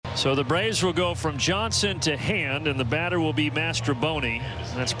So the Braves will go from Johnson to Hand, and the batter will be Mastroboni.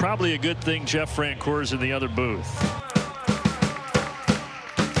 That's probably a good thing Jeff Francoeur's in the other booth.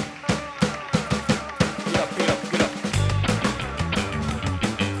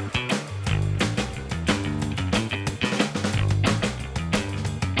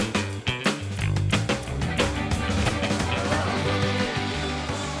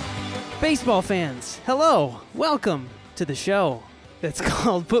 Baseball fans, hello, welcome to the show that's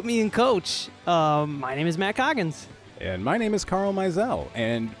called Put Me in Coach. My name is Matt Coggins. And my name is Carl Mizell.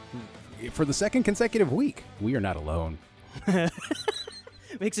 And for the second consecutive week, we are not alone.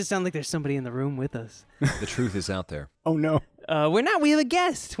 Makes it sound like there's somebody in the room with us. The truth is out there. Oh, no. We're not. We have a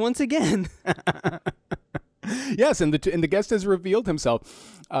guest once again. Yes, and the guest has revealed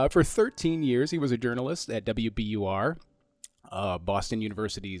himself. For 13 years, he was a journalist at WBUR. Boston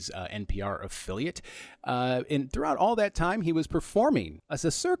University's NPR affiliate. And throughout all that time, he was performing as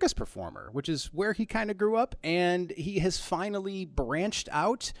a circus performer, which is where he kind of grew up. And he has finally branched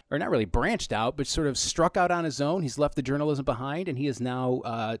out, or not really branched out, but sort of struck out on his own. He's left the journalism behind, and he is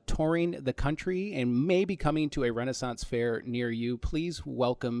now touring the country and maybe coming to a Renaissance fair near you. Please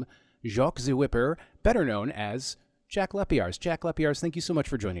welcome Jacques the Whipper, better known as Jack Lepiarz. Jack Lepiarz, thank you so much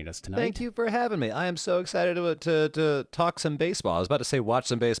for joining us tonight. Thank you for having me. I am so excited to talk some baseball. I was about to say watch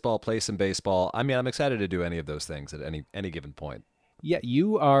some baseball, play some baseball. I mean, I'm excited to do any of those things at any given point. Yeah,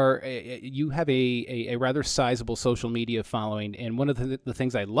 you have a rather sizable social media following, and one of the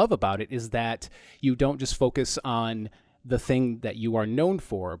things I love about it is that you don't just focus on the thing that you are known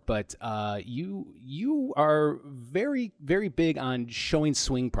for, but you are very, very big on showing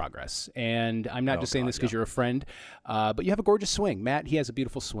swing progress. And I'm not just saying this because you're a friend, but you have a gorgeous swing. Matt, he has a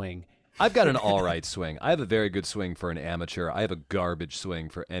beautiful swing. I've got an all right swing. I have a very good swing for an amateur. I have a garbage swing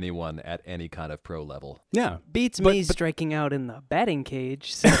for anyone at any kind of pro level. Yeah. Beats me striking out in the batting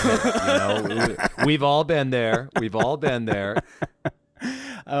cage. So. We've all been there. We've all been there.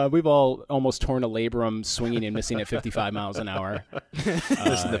 We've all almost torn a labrum swinging and missing at 55 miles an hour.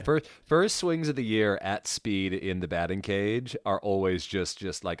 Listen, the first swings of the year at speed in the batting cage are always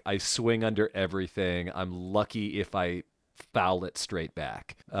just like I swing under everything. I'm lucky if I foul it straight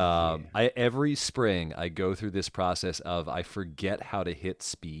back. Every spring I go through this process of I forget how to hit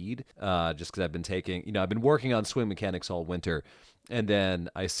speed just because I've been working on swing mechanics all winter. And then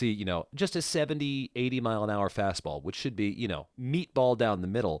I see, just a 70, 80 mile an hour fastball, which should be, meatball down the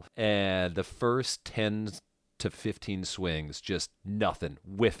middle. And the first 10 to 15 swings, just nothing,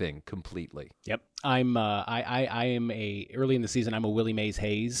 whiffing completely. Yep. I am early in the season, I'm a Willie Mays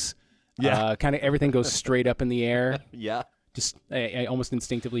Hayes. Yeah. Kind of everything goes straight up in the air. Yeah. Just I almost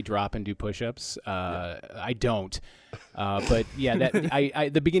instinctively drop and do push-ups. I don't, but yeah,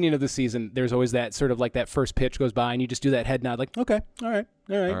 that the beginning of the season, there's always that sort of like that first pitch goes by and you just do that head nod, like okay, all right.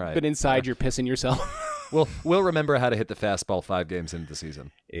 But inside you're pissing yourself. We'll remember how to hit the fastball 5 games into the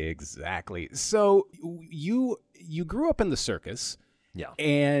season. Exactly. So you grew up in the circus. Yeah.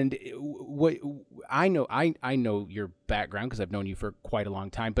 And what I know your background because I've known you for quite a long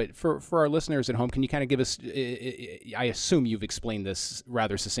time, but for our listeners at home, can you kind of give us, I assume you've explained this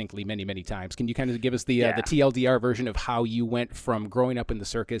rather succinctly many, many times. Can you kind of give us the TLDR version of how you went from growing up in the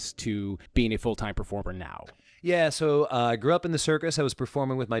circus to being a full-time performer now? Yeah, so I grew up in the circus. I was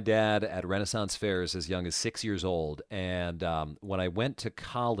performing with my dad at Renaissance fairs as young as 6 years old. And when I went to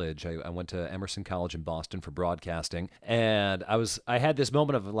college, I went to Emerson College in Boston for broadcasting. And I had this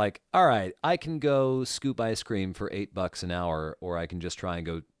moment of like, all right, I can go scoop ice cream for $8 an hour, or I can just try and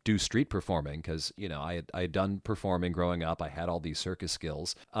go do street performing because, I had done performing growing up. I had all these circus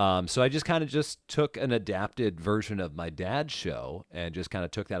skills. So I just kind of just took an adapted version of my dad's show and just kind of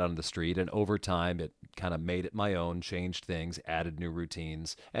took that on the street. And over time, it kind of made it my own, changed things, added new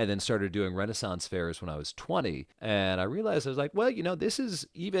routines, and then started doing Renaissance fairs when I was 20. And I realized I was like, well, this is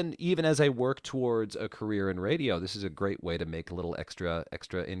even as I work towards a career in radio, this is a great way to make a little extra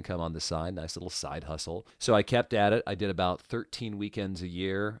income on the side, nice little side hustle. So I kept at it. I did about 13 weekends a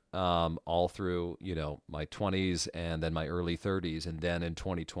year. All through, my 20s and then my early 30s. And then in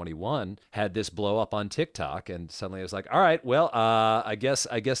 2021, had this blow up on TikTok. And suddenly I was like, all right, well, I guess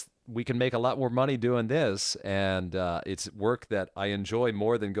we can make a lot more money doing this. And it's work that I enjoy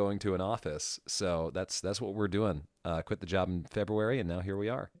more than going to an office. So that's what we're doing. Quit the job in February, and now here we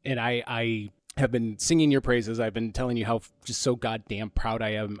are. And I have been singing your praises. I've been telling you how just so goddamn proud I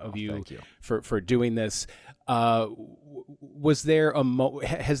am of you, thank you. For doing this. Was there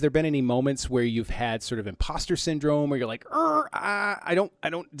has there been any moments where you've had sort of imposter syndrome where you're like, I don't,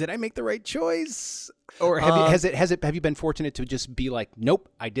 did I make the right choice? Or have you been fortunate to just be like, nope,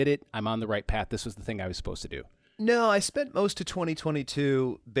 I did it. I'm on the right path. This was the thing I was supposed to do. No, I spent most of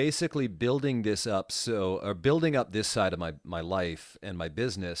 2022 basically building this up, building up this side of my life and my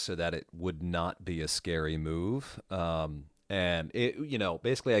business so that it would not be a scary move. And it,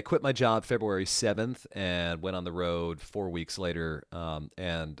 basically I quit my job February 7th and went on the road 4 weeks later.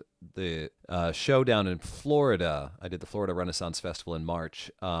 And the show down in Florida, I did the Florida Renaissance Festival in March,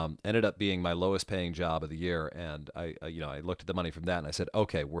 ended up being my lowest paying job of the year. And I looked at the money from that and I said,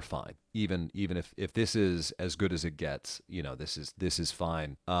 okay, we're fine. Even if this is as good as it gets, this is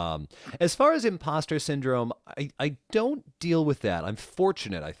fine. As far as imposter syndrome, I don't deal with that. I'm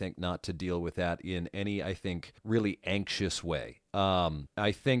fortunate, I think, not to deal with that in any, I think, really anxious way.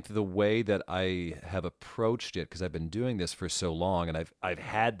 I think the way that I have approached it, because I've been doing this for so long, and I've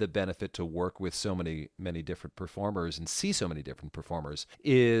had the benefit to work with so many different performers and see so many different performers,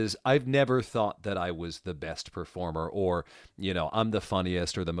 is I've never thought that I was the best performer or, I'm the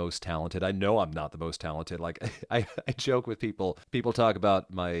funniest or the most talented. I know I'm not the most talented. Like I joke with people. People talk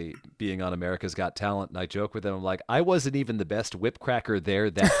about my being on America's Got Talent, and I joke with them. I'm like, I wasn't even the best whip cracker there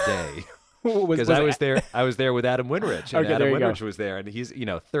that day. Because I was there with Adam Winrich, and Adam Winrich was there, and he's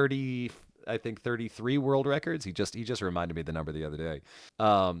 33 world records. He just reminded me of the number the other day.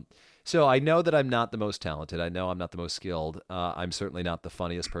 So I know that I'm not the most talented. I know I'm not the most skilled. I'm certainly not the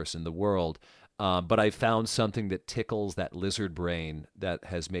funniest person in the world. But I found something that tickles that lizard brain that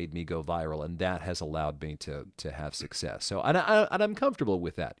has made me go viral, and that has allowed me to have success. So, and I'm comfortable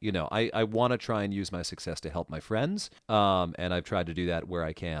with that. I want to try and use my success to help my friends, and I've tried to do that where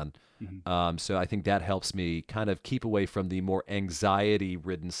I can. Mm-hmm. So I think that helps me kind of keep away from the more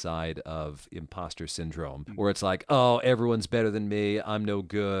anxiety-ridden side of imposter syndrome, where it's like, oh, everyone's better than me, I'm no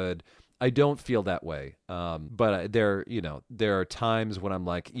good. I don't feel that way. But there are times when I'm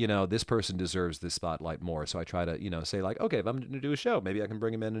like, this person deserves this spotlight more. So I try to, say like, okay, if I'm going to do a show, maybe I can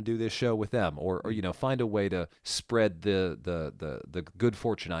bring them in and do this show with them, or find a way to spread the good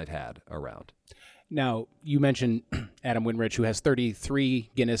fortune I've had around. Now, you mentioned Adam Winrich, who has 33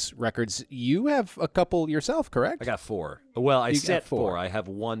 Guinness records. You have a couple yourself, correct? I got 4. Well, I set 4. I have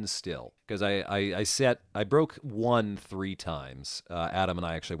 1 still, because I broke 1 3 times. Adam and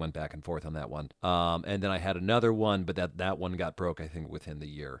I actually went back and forth on that one. And then I had another one, but that one got broke, I think, within the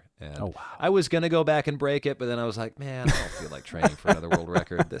year. And oh, wow. I was going to go back and break it, but then I was like, man, I don't feel like training for another world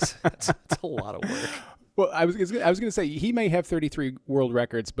record. It's a lot of work. Well, I was going to say, he may have 33 world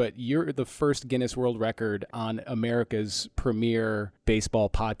records, but you're the first Guinness World Record on America's premier baseball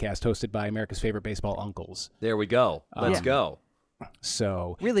podcast hosted by America's favorite baseball uncles. There we go. Let's go.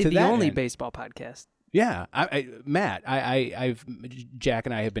 So really the only baseball podcast. Yeah. Matt, Jack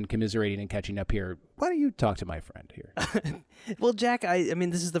and I have been commiserating and catching up here. Why don't you talk to my friend here? Well, Jack, I mean,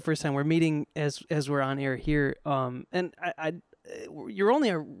 this is the first time we're meeting as we're on air here. And you're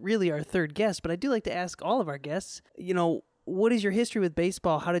only really our third guest, but I do like to ask all of our guests, what is your history with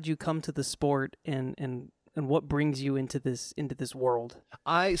baseball? How did you come to the sport, and what brings you into this world?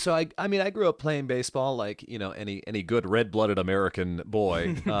 I grew up playing baseball like, any good red-blooded American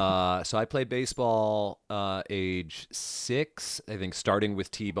boy. So I played baseball age 6, I think, starting with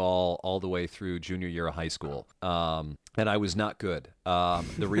T-ball all the way through junior year of high school. And I was not good.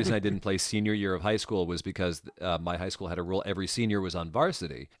 The reason I didn't play senior year of high school was because my high school had a rule every senior was on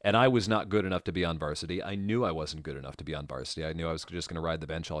varsity, and I was not good enough to be on varsity. I knew I wasn't good enough to be on varsity. I knew I was just going to ride the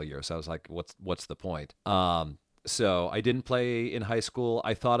bench all year. So I was like, what's the point? So I didn't play in high school.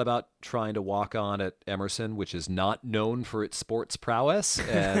 I thought about trying to walk on at Emerson, which is not known for its sports prowess.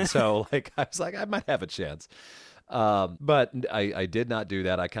 And so I was like, I might have a chance. But I did not do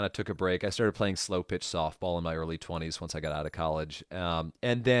that. I kind of took a break. I started playing slow pitch softball in my early 20s once I got out of college.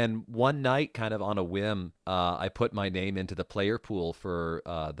 And then one night, kind of on a whim, I put my name into the player pool for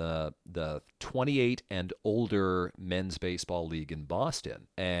the 28 and older men's baseball league in Boston.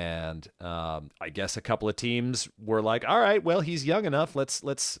 And I guess a couple of teams were like, all right, well, he's young enough. Let's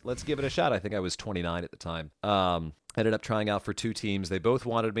give it a shot. I think I was 29 at the time. Ended up trying out for 2 teams. They both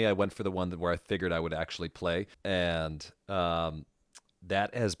wanted me. I went for the one where I figured I would actually play. And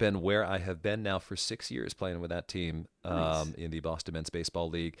that has been where I have been now for 6 years, playing with that team in the Boston Men's Baseball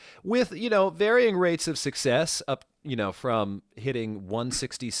League, with, varying rates of success, up, from hitting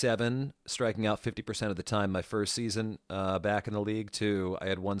 167, striking out 50% of the time my first season back in the league, to I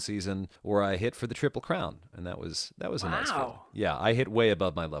had one season where I hit for the Triple Crown, and that was a nice feeling. Yeah, I hit way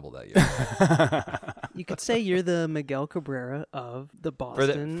above my level that year. You could say you're the Miguel Cabrera of the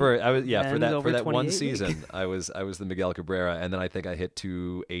Boston. For that one season, I was the Miguel Cabrera, and then I think I hit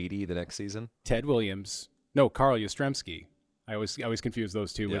 280 the next season. Carl Yastrzemski. I always confuse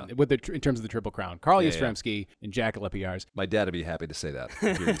those two Yeah. in terms of the Triple Crown. Carl Yeah, Yastrzemski and Jack Lepiarz. My dad would be happy to say that.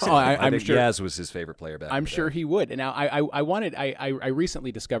 I'm think sure- Yaz was his favorite player back. I'm in the sure day. he would. And now I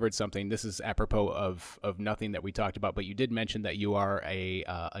recently discovered something. This is apropos of nothing that we talked about, but you did mention that you are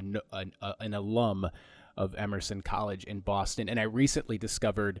an alum of Emerson College in Boston, and I recently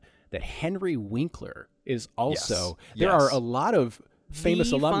discovered that Henry Winkler is also. Yes. There Yes. are a lot of famous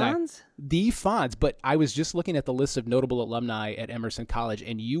The alumni. Fonz? The Fonz, but I was just looking at the list of notable alumni at Emerson College,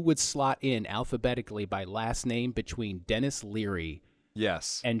 and you would slot in alphabetically by last name between Dennis Leary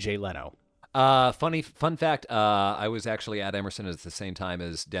Yes. and Jay Leno. Fun fact. I was actually at Emerson at the same time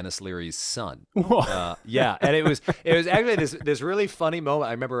as Dennis Leary's son. Yeah, and it was actually this really funny moment.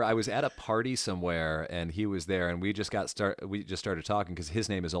 I remember I was at a party somewhere and he was there, and we just started talking because his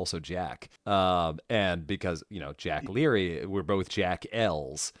name is also Jack, and because Jack Leary, we're both Jack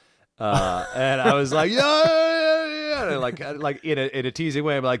L's. And I was like, yeah. And like in a teasing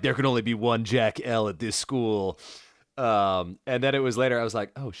way, I'm like, there can only be one Jack L at this school. And then it was later, I was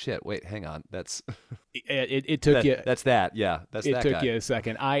like, oh shit, wait, hang on. That's It took you. That's that. Yeah. That's It that took guy. you a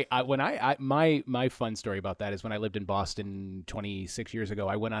second. My fun story about that is when I lived in Boston 26 years ago,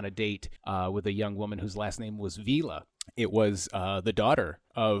 I went on a date with a young woman whose last name was Vila. It was the daughter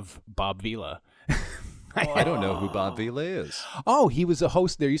of Bob Vila. I don't know who Bob Vila is. Oh, he was a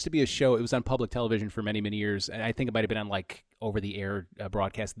host. There used to be a show. It was on public television for many, many years. And I think it might have been on like over-the-air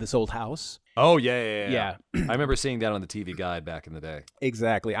broadcast, This Old House. Oh, yeah. Yeah. I remember seeing that on the TV Guide back in the day.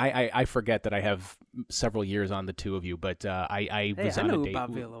 Exactly. I forget that I have several years on the two of you, but I was I on know a who date.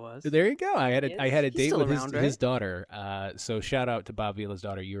 Bob Vila was. There you go. I had a He's date still with around, his right? daughter. So shout out to Bob Vila's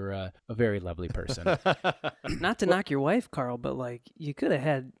daughter. You're a very lovely person. Not to knock your wife, Carl, but like you could have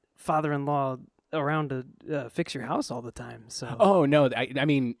had father-in-law around to fix your house all the time. So Oh no, I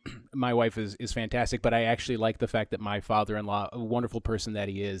mean, my wife is fantastic, but I actually like the fact that my father-in-law, a wonderful person that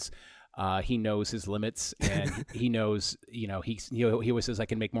he is, he knows his limits, and he knows, he always says, I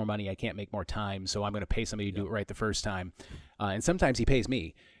can make more money, I can't make more time, so I'm going to pay somebody to do it right the first time, and sometimes he pays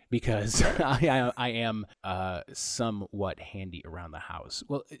me because I am somewhat handy around the house.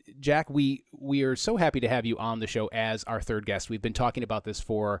 Well, Jack, we are so happy to have you on the show as our third guest. We've been talking about this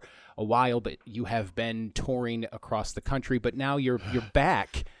for a while, but you have been touring across the country, but now you're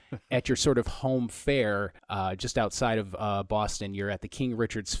back at your sort of home fair just outside of Boston. You're at the King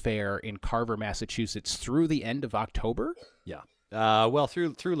Richard's Fair in Carver, Massachusetts through the end of October? Yeah. Well,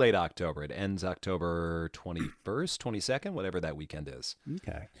 through late October. It ends October 21st, 22nd, whatever that weekend is.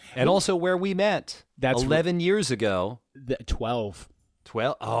 Okay. And also where we met That's 11 years ago. 12.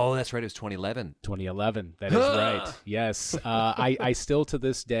 12. Oh, that's right. It was 2011. 2011. That is right. Yes. I still, to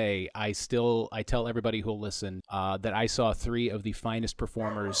this day, I tell everybody who'll listen that I saw three of the finest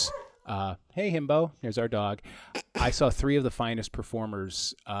performers. Hey, Himbo. Here's our dog. I saw three of the finest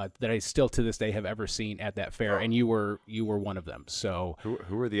performers that I still, to this day, have ever seen at that fair, and you were one of them. So, Who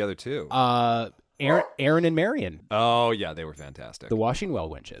were the other two? Aaron and Marion. Oh, yeah. They were fantastic. The Washing Well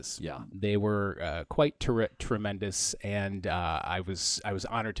Winches. Yeah. They were quite tremendous, and I was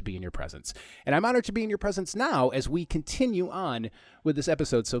honored to be in your presence. And I'm honored to be in your presence now as we continue on with this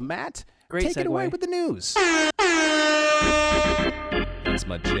episode. So, Matt, Great take it segue. away with the news. That's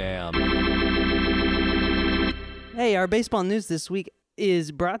my jam. Hey, our baseball news this week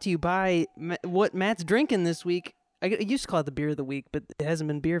is brought to you by what Matt's drinking this week. I used to call it the beer of the week, but it hasn't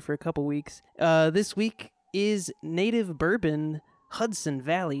been beer for a couple weeks. This week is Native Bourbon Hudson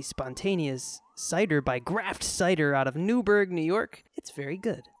Valley Spontaneous Cider by Graft Cider out of Newburgh, New York. It's very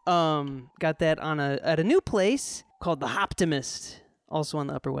good. Got that at a new place called The Hoptimist, also on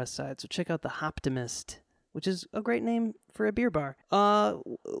the Upper West Side. So check out The Hoptimist, which is a great name for a beer bar.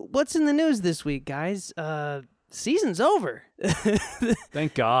 What's in the news this week, guys? Season's over.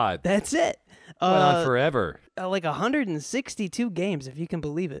 Thank God. That's it. Went on forever. Like 162 games, if you can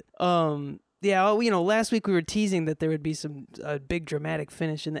believe it. Yeah, last week we were teasing that there would be some big dramatic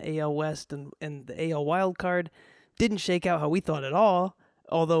finish in the AL West and the AL wild card. Didn't shake out how we thought at all,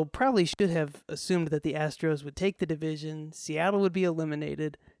 although probably should have assumed that the Astros would take the division, Seattle would be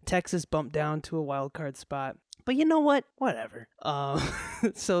eliminated, Texas bumped down to a wild card spot. But you know what? Whatever.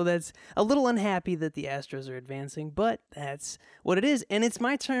 So that's a little unhappy that the Astros are advancing, but that's what it is. And it's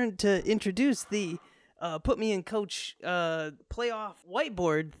my turn to introduce the put me in coach playoff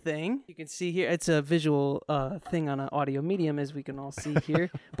whiteboard thing. You can see here, it's a visual thing on an audio medium, as we can all see here.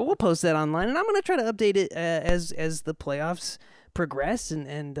 But we'll post that online, and I'm going to try to update it as the playoffs progress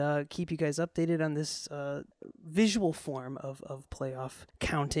and keep you guys updated on this visual form of playoff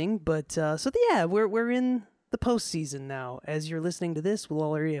counting. But so yeah, we're in the postseason now. As you're listening to this, we'll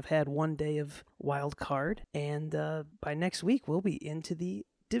already have had one day of wild card, and by next week we'll be into the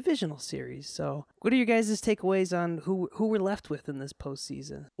divisional series. So what are your guys' takeaways on who we're left with in this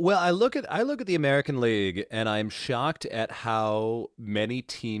postseason? Well, I look at the American League, and I'm shocked at how many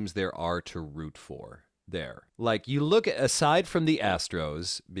teams there are to root for there. Like, you look at, aside from the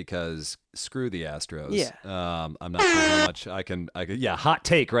Astros, because screw the Astros. Yeah. I'm not sure how much I can, yeah, hot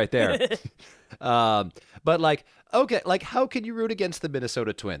take right there. But like, okay, like, how can you root against the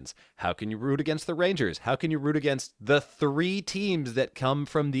Minnesota Twins? How can you root against the Rangers? How can you root against the 3 teams that come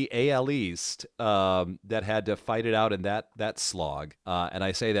from the AL East that had to fight it out in that slog? And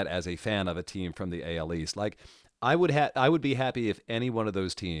I say that as a fan of a team from the AL East. Like, I would be happy if any one of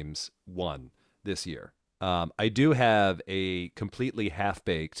those teams won this year. I do have a completely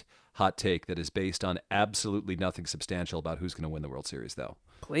half-baked hot take that is based on absolutely nothing substantial about who's going to win the World Series, though.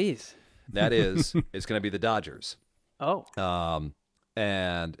 Please. That is, it's going to be the Dodgers. Oh.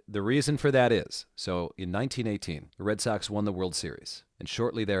 And the reason for that is, so in 1918, the Red Sox won the World Series, and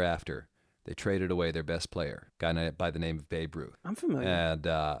shortly thereafter, they traded away their best player, a guy by the name of Babe Ruth. I'm familiar. And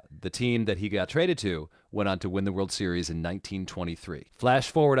the team that he got traded to went on to win the World Series in 1923. Flash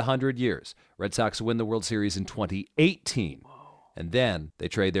forward 100 years, Red Sox win the World Series in 2018. Whoa. And then they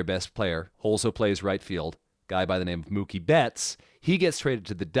trade their best player, also plays right field, guy by the name of Mookie Betts. He gets traded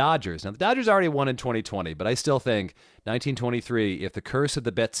to the Dodgers. Now, the Dodgers already won in 2020, but I still think 1923, if the curse of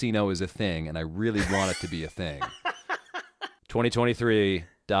the Betsino is a thing, and I really want it to be a thing, 2023,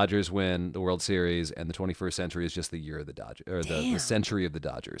 Dodgers win the World Series, and the 21st century is just the year of the Dodgers, or the century of the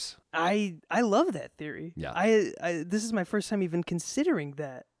Dodgers. I love that theory. Yeah. I this is my first time even considering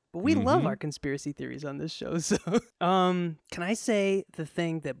that. But we love our conspiracy theories on this show. So, can I say the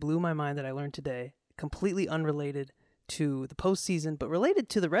thing that blew my mind that I learned today, completely unrelated to the postseason, but related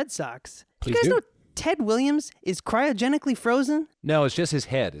to the Red Sox? Do you guys know Ted Williams is cryogenically frozen? No, it's just his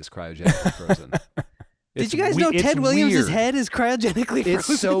head is cryogenically frozen. Did you guys know Ted Williams' head is cryogenically frozen?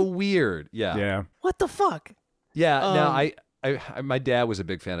 It's so weird. Yeah. Yeah. What the fuck? Yeah. No, I my dad was a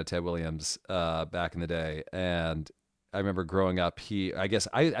big fan of Ted Williams back in the day, and I remember growing up.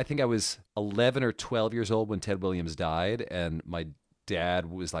 I think I was 11 or 12 years old when Ted Williams died, and my dad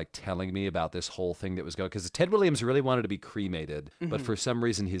was like telling me about this whole thing that was going, because Ted Williams really wanted to be cremated, but for some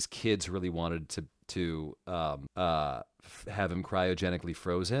reason his kids really wanted to have him cryogenically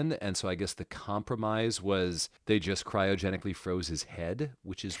frozen, and so I guess the compromise was they just cryogenically froze his head,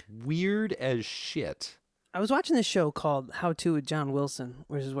 which is weird as shit. I was watching this show called How To with John Wilson,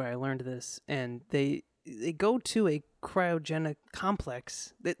 which is where I learned this, and they go to a cryogenic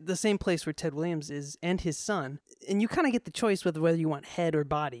complex, the same place where Ted Williams is and his son, and you kind of get the choice whether you want head or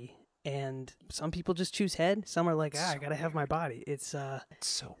body. And some people just choose head. Some are like, I gotta have my body. It's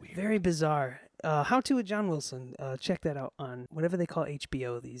so weird, very bizarre. How To with John Wilson. Check that out on whatever they call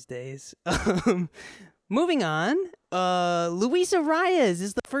HBO these days. Moving on, Luis Arias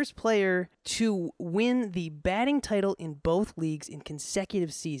is the first player to win the batting title in both leagues in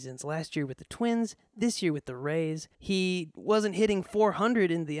consecutive seasons. Last year with the Twins, this year with the Rays. He wasn't hitting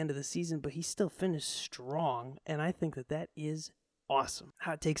 400 in the end of the season, but he still finished strong, and I think that is awesome.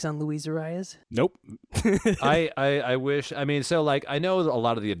 Hot takes on Luis Arias? Nope. I wish. I mean, so like I know a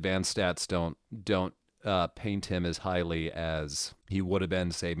lot of the advanced stats don't paint him as highly as he would have been,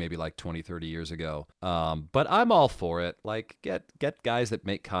 say, maybe like 20, 30 years ago. But I'm all for it. Like, get guys that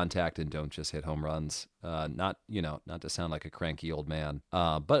make contact and don't just hit home runs. Not to sound like a cranky old man.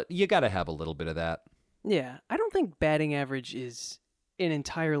 But you got to have a little bit of that. Yeah, I don't think batting average is an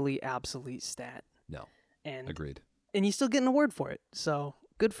entirely obsolete stat. No, and agreed. And you still get an award for it. So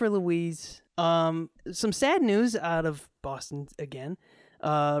good for Luis. Some sad news out of Boston again.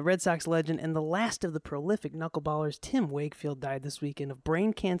 Red Sox legend and the last of the prolific knuckleballers, Tim Wakefield, died this weekend of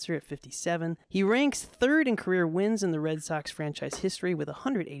brain cancer at 57. He ranks third in career wins in the Red Sox franchise history with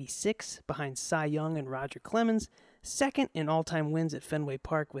 186, behind Cy Young and Roger Clemens, second in all-time wins at Fenway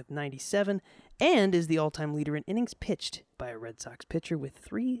Park with 97, and is the all-time leader in innings pitched by a Red Sox pitcher with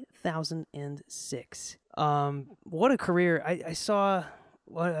 3,006. What a career. I saw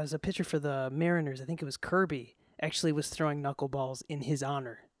as a pitcher for the Mariners, I think it was Kirby, actually was throwing knuckleballs in his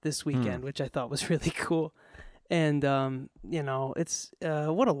honor this weekend, which I thought was really cool. And, it's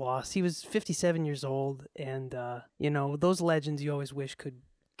what a loss. He was 57 years old, and, those legends you always wish could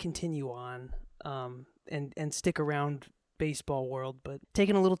continue on and stick around baseball world, but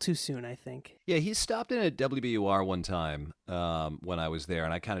taken a little too soon, I think. Yeah, he stopped in at WBUR one time when I was there,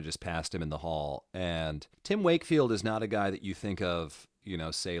 and I kind of just passed him in the hall. And Tim Wakefield is not a guy that you think of,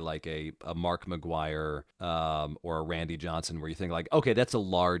 say like a Mark McGwire or a Randy Johnson, where you think like, okay, that's a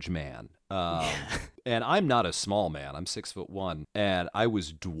large man. And I'm not a small man. I'm 6'1", and I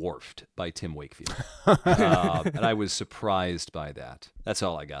was dwarfed by Tim Wakefield. And I was surprised by that. That's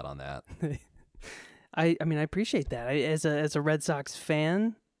all I got on that. I mean, I appreciate that. As a Red Sox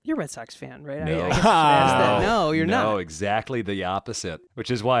fan, you're a Red Sox fan, right? No. I guess ask that. No, you're not. No, exactly the opposite,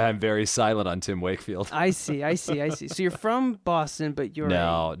 which is why I'm very silent on Tim Wakefield. I see. So you're from Boston, but you're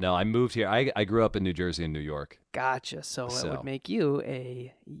No, I moved here. I grew up in New Jersey and New York. Gotcha. So that would make you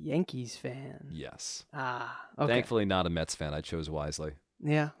a Yankees fan. Yes. Okay. Thankfully, not a Mets fan. I chose wisely.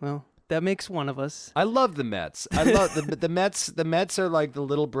 Yeah, well, that makes one of us. I love the Mets. I love the Mets. The Mets are like the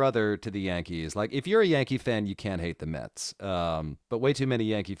little brother to the Yankees. Like, if you're a Yankee fan, you can't hate the Mets. But way too many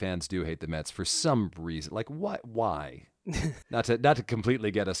Yankee fans do hate the Mets for some reason. Like, what? Why? Not to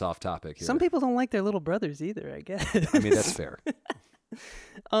completely get us off topic here. Some people don't like their little brothers either, I guess. I mean, that's fair.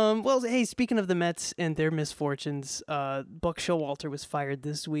 Well, hey, speaking of the Mets and their misfortunes, Buck Showalter was fired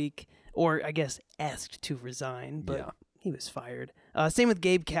this week, or I guess asked to resign, but he was fired. Same with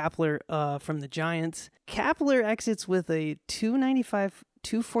Gabe Kapler from the Giants. Kapler exits with a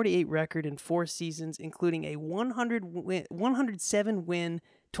 295-248 record in 4 seasons, including a 107-win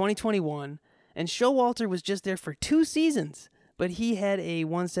 2021, and Showalter was just there for 2 seasons, but he had a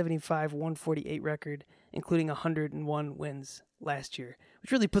 175-148 record, including 101 wins last year,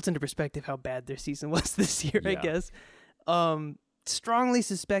 which really puts into perspective how bad their season was this year, I guess. Strongly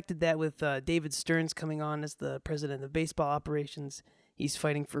suspected that with David Stearns coming on as the president of baseball operations, he's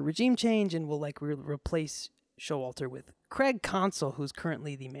fighting for regime change and will likely replace Showalter with Craig Counsell, who's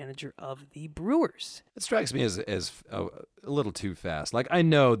currently the manager of the Brewers. It strikes me as a little too fast. Like, I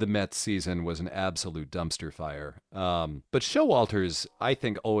know the Mets season was an absolute dumpster fire, but Showalter's, I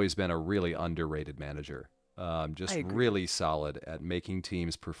think, always been a really underrated manager. Just really solid at making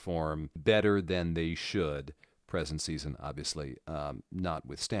teams perform better than they should. Present season, obviously,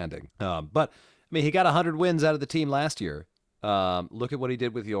 notwithstanding. But, I mean, he got 100 wins out of the team last year. Look at what he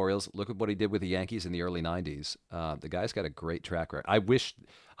did with the Orioles. Look at what he did with the Yankees in the early 90s. The guy's got a great track record.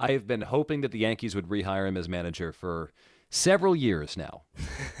 I have been hoping that the Yankees would rehire him as manager for several years now.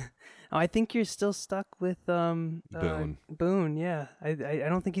 I think you're still stuck with Boone. Boone, yeah. I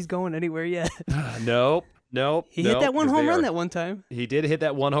don't think he's going anywhere yet. Nope. He hit that one home run that one time. He did hit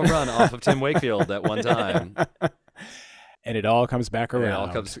that one home run off of Tim Wakefield that one time. And it all comes back around.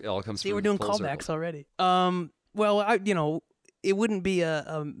 It all comes. See, we're doing callbacks already. Well, it wouldn't be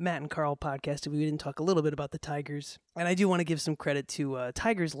a Matt and Carl podcast if we didn't talk a little bit about the Tigers. And I do want to give some credit to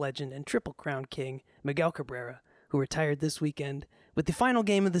Tigers legend and Triple Crown King, Miguel Cabrera, who retired this weekend. With the final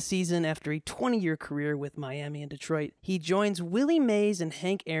game of the season after a 20-year career with Miami and Detroit, he joins Willie Mays and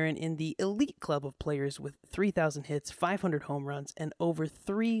Hank Aaron in the elite club of players with 3,000 hits, 500 home runs, and over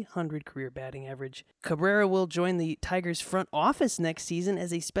 300 career batting average. Cabrera will join the Tigers front office next season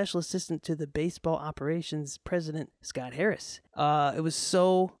as a special assistant to the baseball operations president, Scott Harris. It was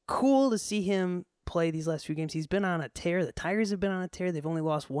so cool to see him play these last few games. He's been on a tear. The Tigers have been on a tear. They've only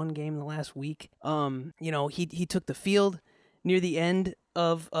lost 1 game in the last week. He took the field near the end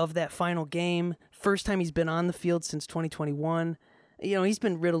of that final game. First time he's been on the field since 2021. He's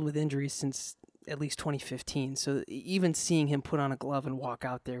been riddled with injuries since at least 2015. So even seeing him put on a glove and walk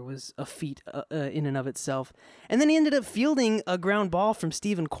out there was a feat in and of itself. And then he ended up fielding a ground ball from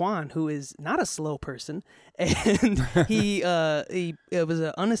Stephen Kwan, who is not a slow person. And it was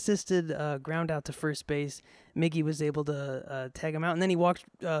an unassisted ground out to first base. Miggy was able to tag him out, and then he walked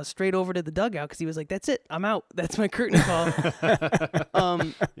straight over to the dugout because he was like, "That's it, I'm out. That's my curtain call."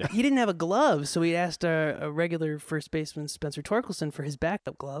 He didn't have a glove, so he asked a regular first baseman, Spencer Torkelson, for his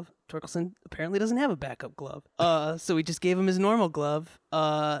backup glove. Torkelson apparently doesn't have a backup glove, so he just gave him his normal glove.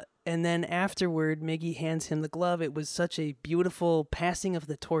 And then afterward, Miggy hands him the glove. It was such a beautiful passing of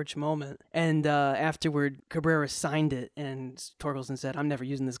the torch moment. And afterward, Cabrera signed it, and Torkelson said, "I'm never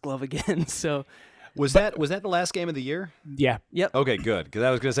using this glove again." So. Was that the last game of the year? Yeah. Yep. Okay, good. Because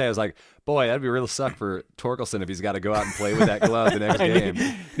I was going to say, I was like, boy, that'd be real suck for Torkelson if he's got to go out and play with that glove the next game.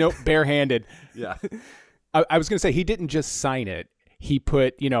 Nope, barehanded. Yeah. I was going to say, he didn't just sign it. He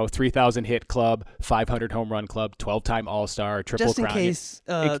put, 3,000 hit club, 500 home run club, 12-time All-Star, triple just in crown. case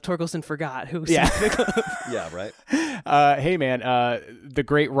Torkelson forgot who signed the glove. Yeah, right. Hey, man, the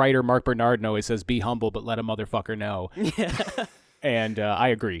great writer Mark Bernard always says, "Be humble, but let a motherfucker know." Yeah. And I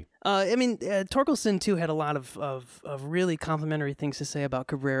agree. Torkelson, too, had a lot of really complimentary things to say about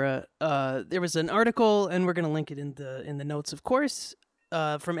Cabrera. There was an article, and we're going to link it in the notes, of course,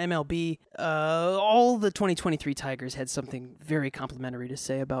 from MLB. All the 2023 Tigers had something very complimentary to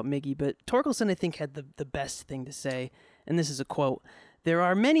say about Miggy, but Torkelson, I think, had the best thing to say, and this is a quote. There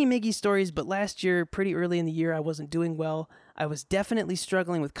are many Miggy stories, but last year, pretty early in the year, I wasn't doing well. I was definitely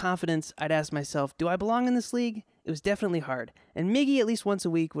struggling with confidence. I'd ask myself, do I belong in this league? It was definitely hard. And Miggy, at least once a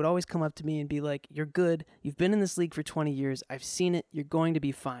week, would always come up to me and be like, you're good. You've been in this league for 20 years. I've seen it. You're going to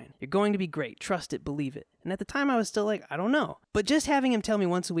be fine. You're going to be great. Trust it. Believe it. And at the time, I was still like, I don't know. But just having him tell me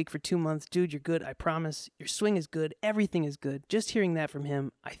once a week for 2 months, dude, you're good. I promise. Your swing is good. Everything is good. Just hearing that from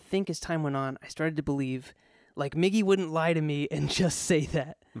him, I think as time went on, I started to believe. Like, Miggy wouldn't lie to me and just say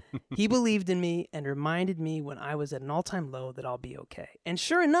that. He believed in me and reminded me when I was at an all-time low that I'll be okay. And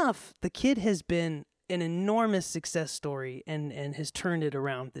sure enough, the kid has been an enormous success story and has turned it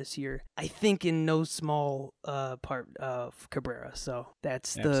around this year. I think in no small part of Cabrera. So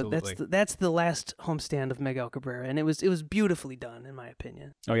that's the last homestand of Miguel Cabrera, and it was beautifully done in my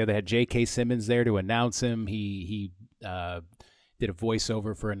opinion. Oh yeah, they had J.K. Simmons there to announce him. He did a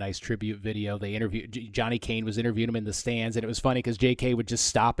voiceover for a nice tribute video. They interviewed Johnny Kane was interviewing him in the stands, and it was funny because J.K. would just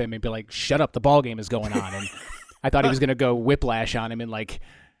stop him and be like, "Shut up, the ball game is going on." And I thought he was going to go whiplash on him and like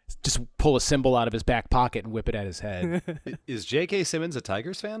just pull a symbol out of his back pocket and whip it at his head. Is J.K. Simmons a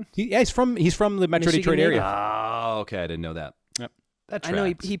Tigers fan? Yeah, he's from the Metro Detroit area. Oh, okay. I didn't know that. Yep. That I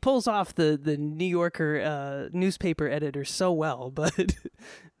know he pulls off the New Yorker newspaper editor so well, but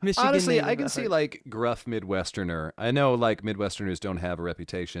Michigan. Honestly, I can see like gruff Midwesterner. I know like Midwesterners don't have a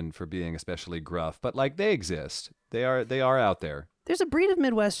reputation for being especially gruff, but like they exist. They are out there. There's a breed of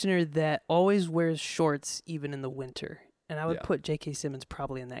Midwesterner that always wears shorts even in the winter. And I would put J.K. Simmons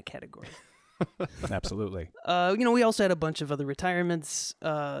probably in that category. Absolutely. We also had a bunch of other retirements.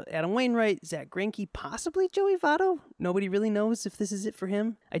 Adam Wainwright, Zach Greinke, possibly Joey Votto. Nobody really knows if this is it for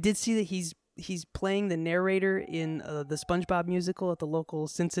him. I did see that he's playing the narrator in the SpongeBob musical at the local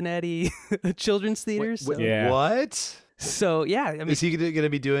Cincinnati Children's Theater. What? So, yeah. I mean, is he going to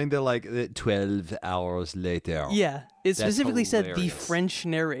be doing the 12 hours later? Yeah. It specifically said the hilarious. French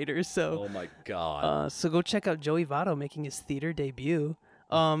narrator. So, oh, my God. So go check out Joey Votto making his theater debut.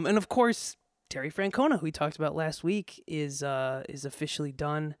 And, of course, Terry Francona, who we talked about last week, is officially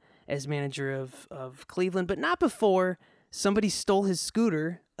done as manager of Cleveland, but not before somebody stole his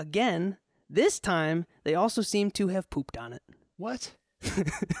scooter again. This time, they also seem to have pooped on it. What?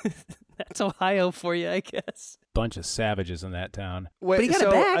 That's Ohio for you, I guess. Bunch of savages in that town. Wait, but he got it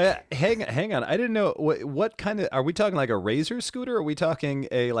back. Hang on. I didn't know what kind of. Are we talking like a Razor scooter? Or are we talking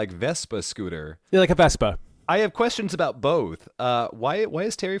a like Vespa scooter? Yeah, like a Vespa. I have questions about both. Why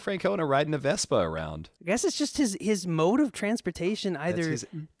is Terry Francona riding a Vespa around? I guess it's just his mode of transportation, either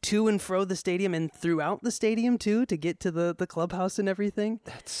to and fro the stadium and throughout the stadium, too, to get to the clubhouse and everything.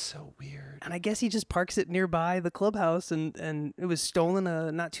 That's so weird. And I guess he just parks it nearby the clubhouse, and it was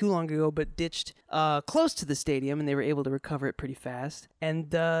stolen not too long ago, but ditched close to the stadium, and they were able to recover it pretty fast.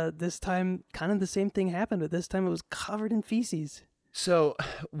 And this time, kind of the same thing happened, but this time it was covered in feces. So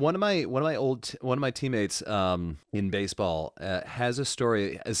one of my teammates in baseball has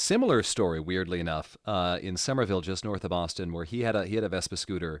a similar story, weirdly enough, in Somerville, just north of Boston, where he had a Vespa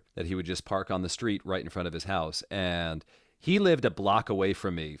scooter that he would just park on the street right in front of his house, and he lived a block away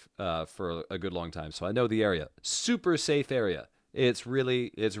from me for a good long time, so I know the area. Super safe area. It's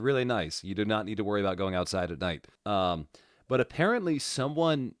really nice. You do not need to worry about going outside at night. But apparently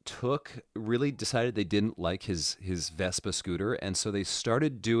someone really decided they didn't like his Vespa scooter, and so they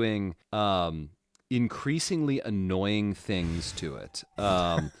started doing increasingly annoying things to it.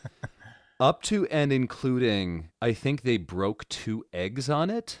 Up to and including, I think they broke 2 eggs on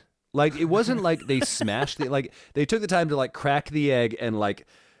it. Like, it wasn't like they smashed it. Like, they took the time to, like, crack the egg and, like,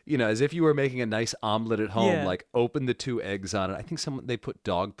 you know, as if you were making a nice omelet at home, like open the 2 eggs on it. I think they put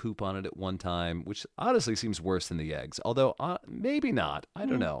dog poop on it at one time, which honestly seems worse than the eggs. Although maybe not. I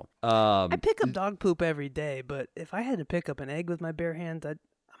don't know. I pick up dog poop every day, but if I had to pick up an egg with my bare hands, I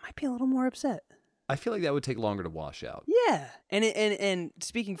might be a little more upset. I feel like that would take longer to wash out. Yeah. And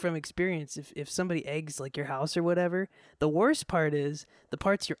speaking from experience, if somebody eggs like your house or whatever, the worst part is the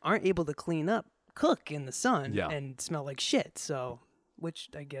parts you aren't able to clean up cook in the sun and smell like shit. So, which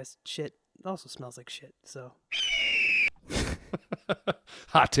I guess shit also smells like shit. So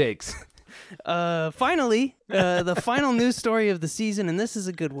hot takes. Finally, the final news story of the season, and this is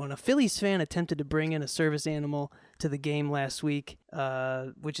a good one. A Phillies fan attempted to bring in a service animal to the game last week,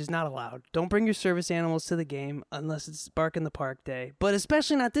 which is not allowed. Don't bring your service animals to the game unless it's Bark in the Park Day. But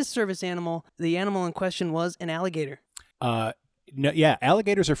especially not this service animal. The animal in question was an alligator. No, yeah,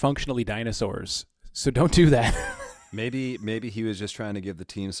 alligators are functionally dinosaurs, so don't do that. Maybe he was just trying to give the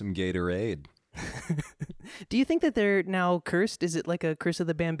team some Gatorade. Do you think that they're now cursed? Is it like a curse of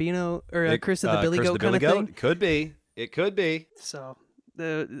the Bambino or a curse of the Billy Goat kind of thing? Could be. It could be. So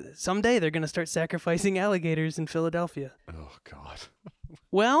Someday they're going to start sacrificing alligators in Philadelphia. Oh, God.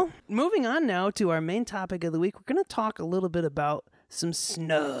 Well, moving on now to our main topic of the week, we're going to talk a little bit about some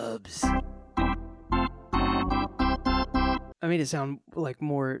snubs. I made it sound like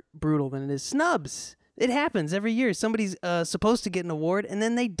more brutal than it is. Snubs. It happens every year. Somebody's supposed to get an award, and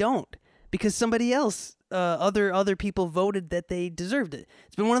then they don't because somebody else, other people voted that they deserved it.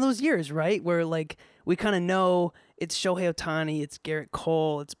 It's been one of those years, right, where like we kind of know it's Shohei Ohtani, it's Garrett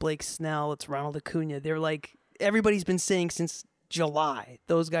Cole, it's Blake Snell, it's Ronald Acuna. They're like everybody's been saying since July,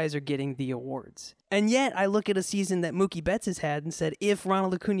 those guys are getting the awards. And yet I look at a season that Mookie Betts has had and said, if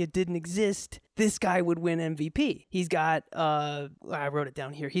Ronald Acuna didn't exist, this guy would win MVP. He's got, I wrote it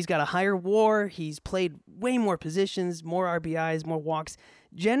down here, he's got a higher WAR, he's played way more positions, more RBIs, more walks,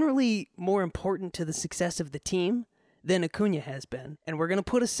 generally more important to the success of the team than Acuna has been. And we're going to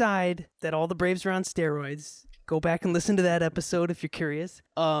put aside that all the Braves are on steroids. Go back and listen to that episode if you're curious.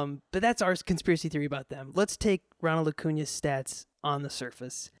 But that's our conspiracy theory about them. Let's take Ronald Acuna's stats on the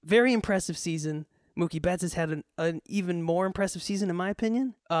surface. Very impressive season. Mookie Betts has had an even more impressive season, in my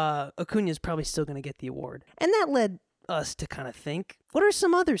opinion. Acuna's probably still going to get the award. And that led us to kind of think, what are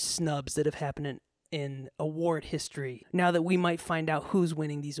some other snubs that have happened in award history now that we might find out who's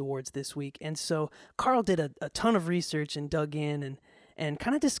winning these awards this week? And so Carl did a ton of research and dug in and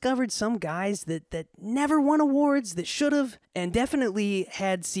kind of discovered some guys that never won awards, that should have, and definitely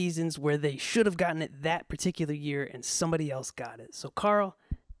had seasons where they should have gotten it that particular year and somebody else got it. So Carl,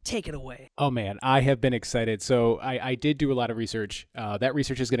 take it away. Oh, man, I have been excited. So I did do a lot of research. That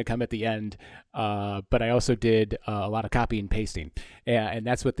research is going to come at the end, but I also did a lot of copy and pasting. And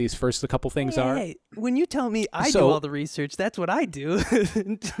that's what these first couple things are. Hey, when you tell me I do all the research, that's what I do.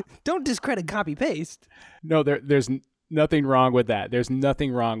 Don't discredit copy-paste. No, there's nothing wrong with that. There's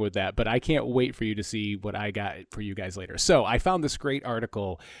nothing wrong with that, but I can't wait for you to see what I got for you guys later. So I found this great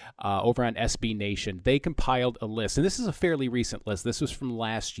article over on SB Nation. They compiled a list, and this is a fairly recent list. This was from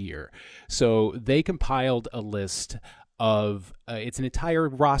last year. So they compiled a list of, it's an entire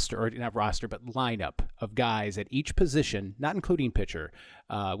roster, or not roster, but lineup of guys at each position, not including pitcher,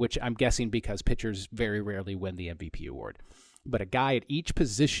 which I'm guessing because pitchers very rarely win the MVP award. But a guy at each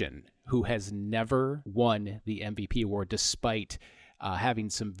position who has never won the MVP award despite having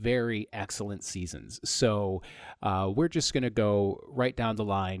some very excellent seasons. So we're just going to go right down the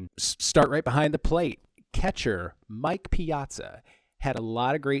line, start right behind the plate. Catcher Mike Piazza had a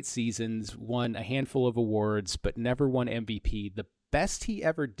lot of great seasons, won a handful of awards, but never won MVP. The best he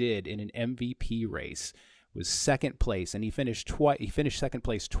ever did in an MVP race was second place, and he finished second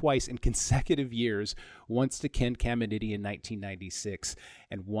place twice in consecutive years, once to Ken Caminiti in 1996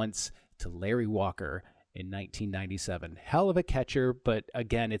 and once to Larry Walker in 1997. Hell of a catcher, but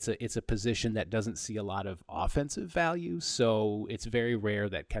again, it's a position that doesn't see a lot of offensive value, so it's very rare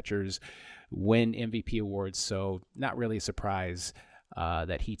that catchers win MVP awards, so not really a surprise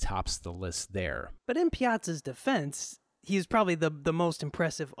that he tops the list there. But in Piazza's defense, he's probably the most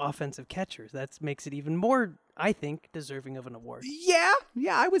impressive offensive catcher. That makes it even more, I think, deserving of an award. Yeah,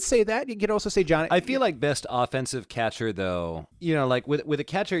 I would say that. You could also say John. I feel like best offensive catcher, though, like with a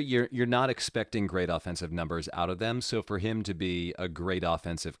catcher, you're not expecting great offensive numbers out of them. So for him to be a great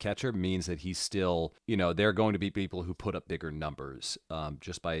offensive catcher means that he's still, they're going to be people who put up bigger numbers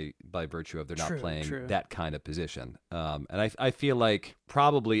just by virtue of they're not playing that kind of position. And I feel like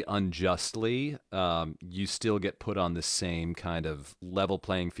probably unjustly, you still get put on the same kind of level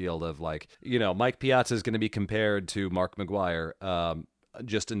playing field of like, Mike Piazza is going to be compared to Mark McGwire,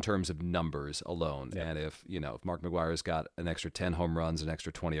 just in terms of numbers alone. Yeah. And if Mark McGwire's got an extra 10 home runs, an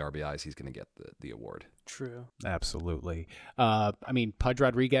extra 20 RBIs, he's going to get the award. True. Absolutely. Pudge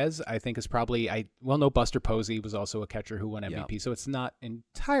Rodriguez, I think is probably, Buster Posey was also a catcher who won MVP, so it's not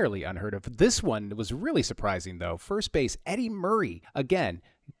entirely unheard of. This one was really surprising, though. First base, Eddie Murray, again,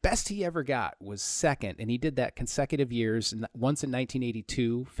 best he ever got was second, and he did that consecutive years, once in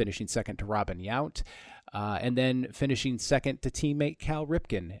 1982, finishing second to Robin Yount, and then finishing second to teammate Cal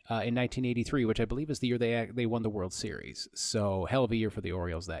Ripken in 1983, which I believe is the year they won the World Series. So hell of a year for the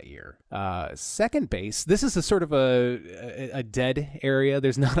Orioles that year. Second base, this is a sort of a dead area.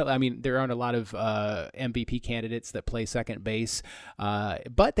 There's not, there aren't a lot of MVP candidates that play second base,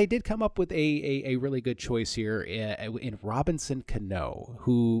 but they did come up with a really good choice here in Robinson Cano,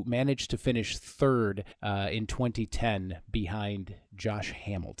 who managed to finish third in 2010 behind Josh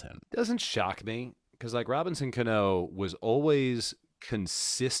Hamilton. Doesn't shock me. Because Robinson Cano was always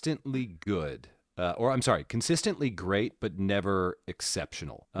consistently good, consistently great, but never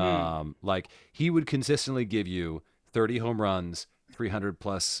exceptional. He would consistently give you 30 home runs, 300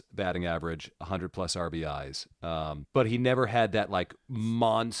 plus batting average, 100 plus RBIs. But he never had that like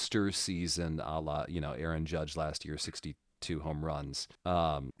monster season a la, Aaron Judge last year, 62 home runs.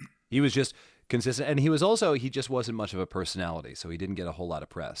 He was just consistent. And he just wasn't much of a personality. So he didn't get a whole lot of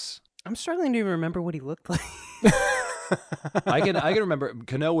press. I'm struggling to even remember what he looked like. I can remember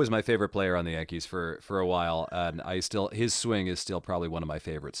Cano was my favorite player on the Yankees for a while, and his swing is still probably one of my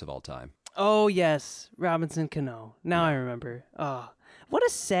favorites of all time. Oh yes, Robinson Cano. Now I remember. Oh, what a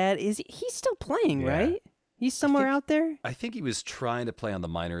sad he's still playing, right? He's somewhere out there. I think he was trying to play on the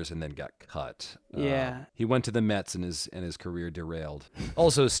minors and then got cut. Yeah. He went to the Mets and his career derailed.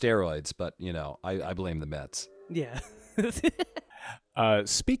 Also steroids, but I blame the Mets. Yeah.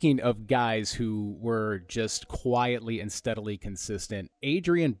 Speaking of guys who were just quietly and steadily consistent,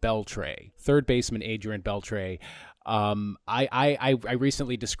 Adrian Beltre, third baseman Adrian Beltre. I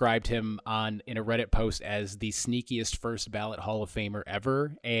recently described him in a Reddit post as the sneakiest first ballot Hall of Famer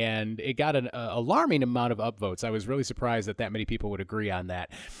ever, and it got an alarming amount of upvotes. I was really surprised that many people would agree on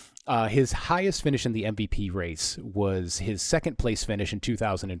that. His highest finish in the MVP race was his second place finish in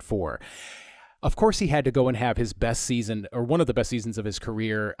 2004. Of course, he had to go and have his best season, or one of the best seasons of his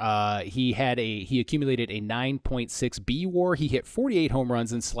career. He accumulated a 9.6 B WAR. He hit 48 home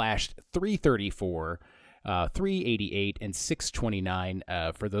runs and slashed 334, 388, and 629.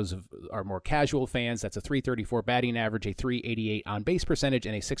 For those of our more casual fans, that's a 334 batting average, a 388 on base percentage,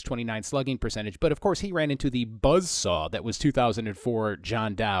 and a 629 slugging percentage. But of course, he ran into the buzzsaw that was 2004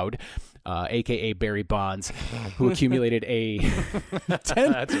 John Dowd, aka Barry Bonds, who accumulated a 10.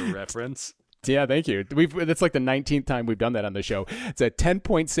 That's a reference. Yeah, thank you. That's like the 19th time we've done that on the show. It's a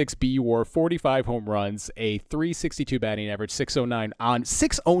 10.6 B WAR, 45 home runs, a 362 batting average,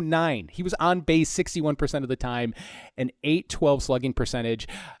 609. He was on base 61% of the time, an 812 slugging percentage,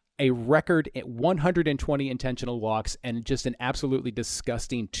 a record 120 intentional walks, and just an absolutely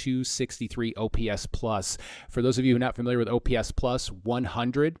disgusting 263 OPS plus. For those of you who are not familiar with OPS plus,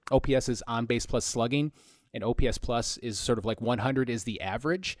 100. OPS is on base plus slugging. And OPS plus is sort of like 100 is the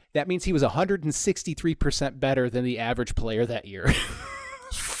average. That means he was 163% better than the average player that year.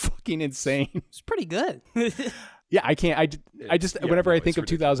 Fucking insane. It's pretty good. Yeah, I can't. Whenever I think of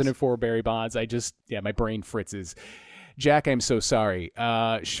ridiculous. 2004 Barry Bonds, my brain fritzes. Jack, I'm so sorry.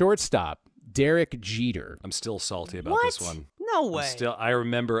 Shortstop, Derek Jeter. I'm still salty about this one. No way. I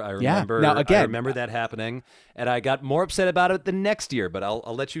remember. Now, again, I remember that happening, and I got more upset about it the next year. But I'll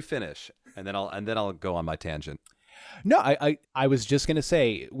let you finish, and then I'll go on my tangent. No, I was just going to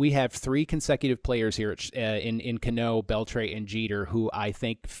say we have three consecutive players here in Cano, Beltre, and Jeter who I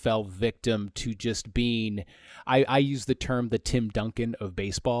think fell victim to just being, I use the term the Tim Duncan of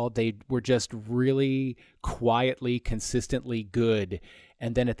baseball. They were just really quietly, consistently good.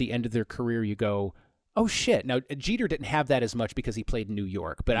 And then at the end of their career, you go, oh, shit. Now, Jeter didn't have that as much because he played in New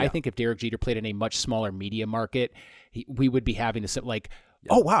York. But I think if Derek Jeter played in a much smaller media market, we would be having to like,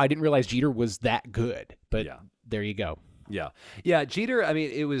 oh, wow, I didn't realize Jeter was that good. But there you go. Yeah. Jeter, I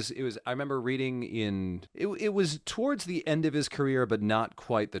mean, it was, I remember reading it was towards the end of his career, but not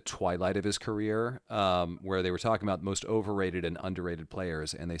quite the twilight of his career, where they were talking about most overrated and underrated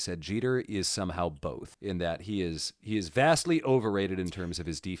players. And they said Jeter is somehow both, in that he is vastly overrated in terms of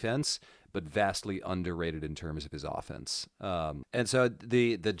his defense, but vastly underrated in terms of his offense. And so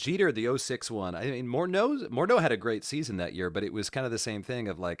the Jeter, the 06 one, I mean, Morneau had a great season that year, but it was kind of the same thing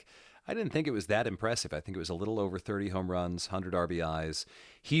of like, I didn't think it was that impressive. I think it was a little over 30 home runs, 100 RBIs.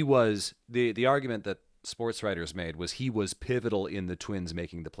 He was, the argument that sports writers made was he was pivotal in the Twins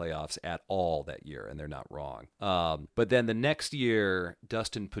making the playoffs at all that year, and they're not wrong. But then the next year,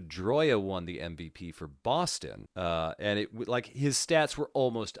 Dustin Pedroia won the MVP for Boston, and it like his stats were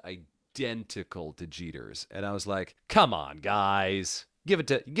almost identical to Jeter's, and I was like, come on, guys. Give it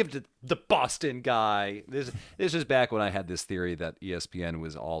to the Boston guy. This is back when I had this theory that ESPN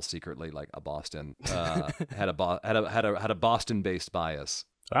was all secretly like a Boston had a Boston-based bias.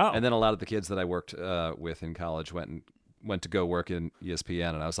 Wow. And then a lot of the kids that I worked with in college went to go work in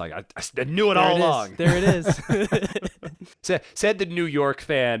ESPN, and I was like, I knew it all along. There it is. Said the New York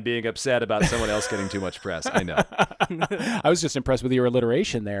fan being upset about someone else getting too much press. I know. I was just impressed with your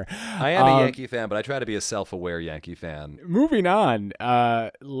alliteration there. I am a Yankee fan, but I try to be a self-aware Yankee fan. Moving on,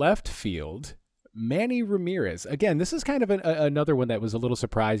 left field, Manny Ramirez. Again, this is kind of another one that was a little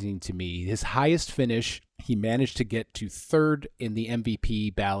surprising to me. His highest finish, he managed to get to third in the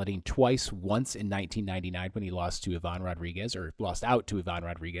MVP balloting twice, once in 1999 when he lost out to Ivan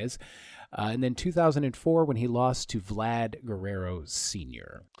Rodriguez, and then 2004 when he lost to Vlad Guerrero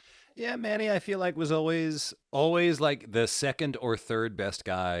Sr. Yeah, Manny, I feel like was always like the second or third best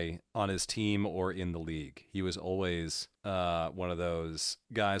guy on his team or in the league. He was always one of those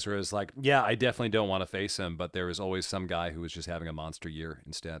guys where it's like, yeah, I definitely don't want to face him, but there was always some guy who was just having a monster year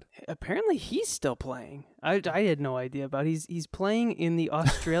instead. Apparently, he's still playing. I had no idea about. He's playing in the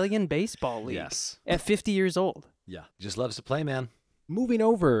Australian Baseball League. Yes. At 50 years old. Yeah, he just loves to play, man. Moving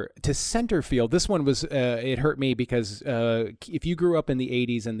over to center field, this one was, it hurt me because if you grew up in the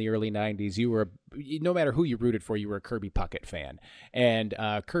 80s and the early 90s, you were, no matter who you rooted for, you were a Kirby Puckett fan. And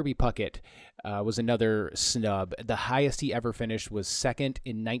Kirby Puckett was another snub. The highest he ever finished was second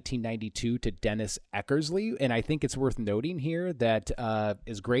in 1992 to Dennis Eckersley. And I think it's worth noting here that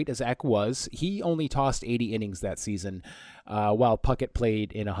as great as Eck was, he only tossed 80 innings that season, while Puckett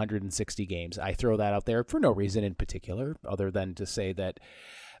played in 160 games. I throw that out there for no reason in particular, other than to say that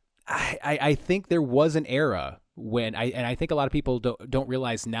I think there was an era when I think a lot of people don't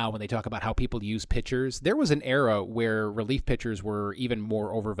realize now when they talk about how people use pitchers, there was an era where relief pitchers were even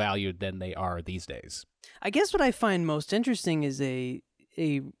more overvalued than they are these days. I guess what I find most interesting is a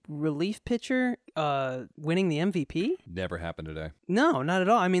relief pitcher winning the MVP. Never happened today. No, not at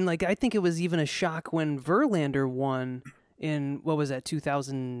all. I mean, like, I think it was even a shock when Verlander won in, what was that,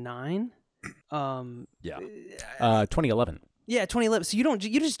 2009? Yeah. 2011. Yeah, 2011. So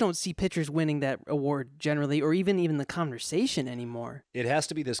you just don't see pitchers winning that award generally, or even the conversation anymore. It has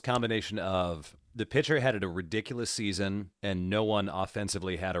to be this combination of the pitcher had a ridiculous season and no one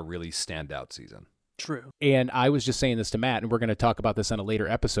offensively had a really standout season. True. And I was just saying this to Matt, and we're going to talk about this on a later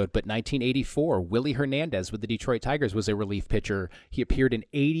episode, but 1984, Willie Hernandez with the Detroit Tigers was a relief pitcher. He appeared in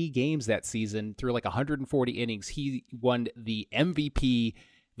 80 games that season, threw like 140 innings. He won the MVP,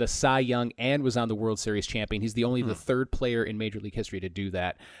 the Cy Young, and was on the World Series champion. He's the third player in Major League history to do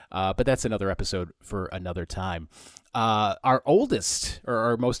that. But that's another episode for another time. Our oldest, or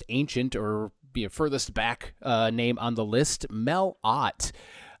our most ancient, or furthest back name on the list, Mel Ott.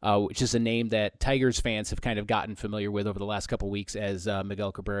 Which is a name that Tigers fans have kind of gotten familiar with over the last couple of weeks as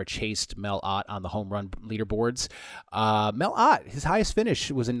Miguel Cabrera chased Mel Ott on the home run leaderboards. Mel Ott, his highest finish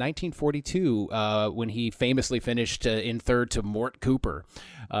was in 1942 when he famously finished in third to Mort Cooper,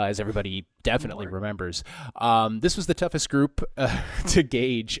 as everybody definitely remembers. This was the toughest group to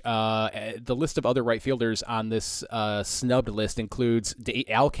gauge. The list of other right fielders on this snubbed list includes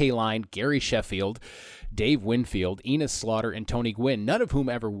Al Kaline, Gary Sheffield, Dave Winfield, Enos Slaughter, and Tony Gwynn, none of whom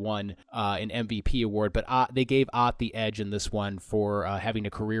ever won an MVP award, but they gave Ott the edge in this one for having a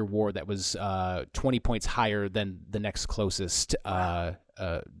career WAR that was 20 points higher than the next closest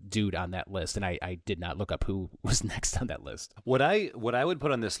dude on that list, and I did not look up who was next on that list. What I would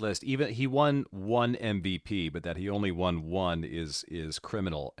put on this list, even he won one MVP, but that he only won one is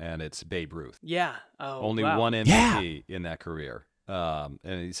criminal, and it's Babe Ruth. Yeah. Oh, only wow. one MVP in that career.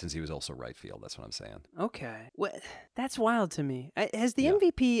 And since he was also right field, that's what I'm saying. Okay. Well, that's wild to me. Has the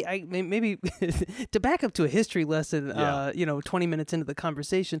MVP, maybe to back up to a history lesson, 20 minutes into the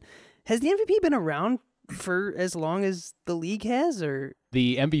conversation, has the MVP been around for as long as the league has, or?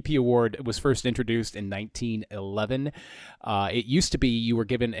 The MVP award was first introduced in 1911. It used to be you were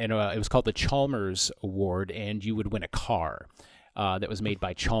given, it was called the Chalmers Award, and you would win a car that was made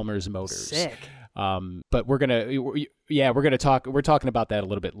by Chalmers Motors. Sick. But we're talking about that a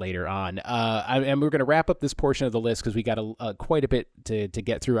little bit later on. And we're gonna wrap up this portion of the list because we got quite a bit to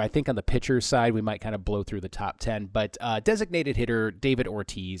get through. I think on the pitcher side we might kind of blow through the top 10. But designated hitter David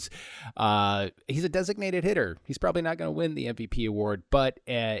Ortiz, he's a designated hitter. He's probably not going to win the MVP award, but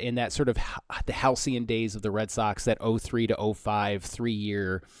in that sort of the halcyon days of the Red Sox, that 03 to 05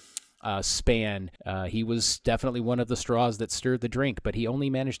 3-year span, he was definitely one of the straws that stirred the drink, but he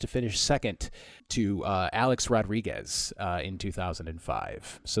only managed to finish second to Alex Rodriguez in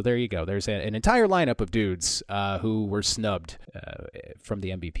 2005. So there you go. There's an entire lineup of dudes who were snubbed from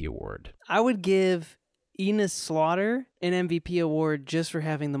the MVP award. I would give Enos Slaughter an MVP award just for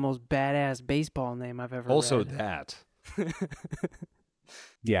having the most badass baseball name I've ever Also read. that.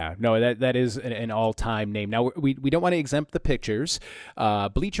 Yeah, no, that is an all-time name. Now, we don't want to exempt the pitchers.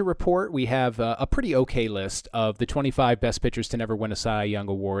 Bleacher Report, we have a pretty okay list of the 25 best pitchers to never win a Cy Young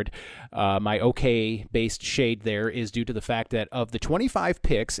Award. My okay-based shade there is due to the fact that of the 25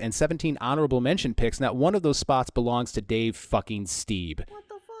 picks and 17 honorable mention picks, not one of those spots belongs to Dave fucking Stieb. What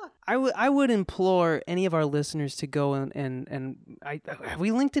the fuck? I would implore any of our listeners to go and have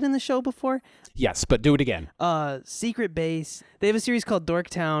we linked it in the show before? Yes, but do it again. Secret Base. They have a series called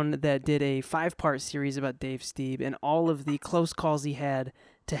Dorktown that did a 5-part series about Dave Stieb and all of the close calls he had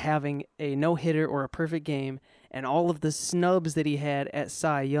to having a no-hitter or a perfect game and all of the snubs that he had at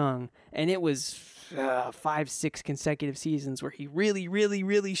Cy Young. And it was 5-6 consecutive seasons where he really, really,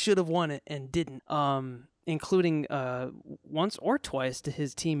 really should have won it and didn't. Including once or twice to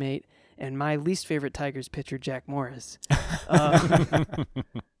his teammate and my least favorite Tigers pitcher, Jack Morris.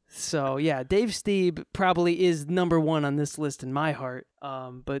 So yeah, Dave Stieb probably is number one on this list in my heart.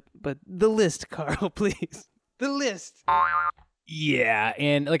 But the list, Carl, please. The list. Yeah,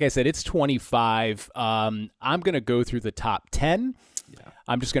 and like I said, it's 25. I'm going to go through the top 10. Yeah.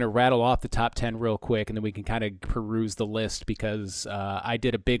 I'm just going to rattle off the top 10 real quick, and then we can kind of peruse the list because I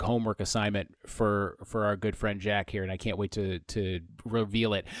did a big homework assignment for our good friend Jack here, and I can't wait to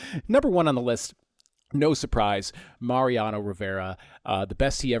reveal it. Number one on the list, no surprise, Mariano Rivera. The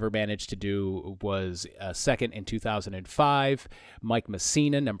best he ever managed to do was second in 2005. Mike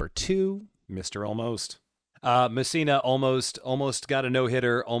Messina, number two. Mr. Almost. Messina almost got a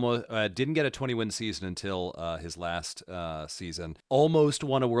no-hitter, almost didn't get a 20-win season until his last season. Almost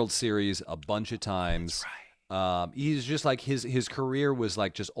won a World Series a bunch of times. That's right. He's just like his career was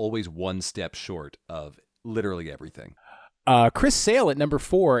like just always one step short of literally everything. Chris Sale at number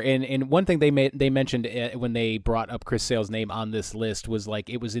 4, and one thing they mentioned when they brought up Chris Sale's name on this list was like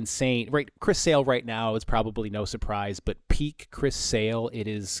it was insane. Right, Chris Sale right now is probably no surprise, but peak Chris Sale, it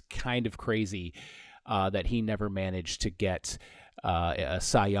is kind of crazy that he never managed to get a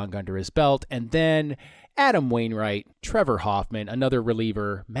Cy Young under his belt. And then Adam Wainwright, Trevor Hoffman, another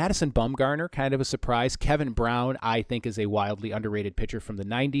reliever, Madison Bumgarner, kind of a surprise. Kevin Brown, I think, is a wildly underrated pitcher from the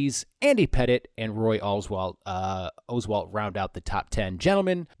 90s. Andy Pettitte and Roy Oswalt round out the top 10.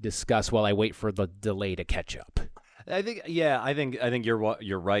 Gentlemen, discuss while I wait for the delay to catch up. I think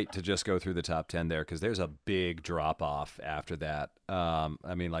you're right to just go through the top 10 there because there's a big drop off after that.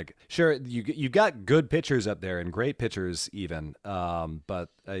 I mean, like, sure, you got good pitchers up there and great pitchers even, but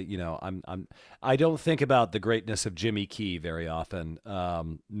I don't think about the greatness of Jimmy Key very often,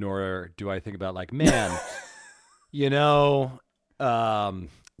 nor do I think about like, man,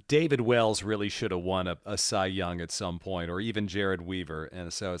 David Wells really should have won a Cy Young at some point, or even Jared Weaver.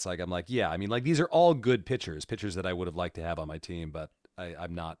 And so it's like, I'm like, yeah, I mean, like these are all good pitchers that I would have liked to have on my team, but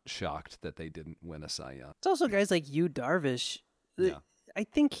I'm not shocked that they didn't win a Cy Young. It's also guys like Yu Darvish. Yeah. I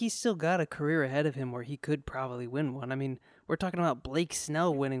think he's still got a career ahead of him where he could probably win one. I mean, we're talking about Blake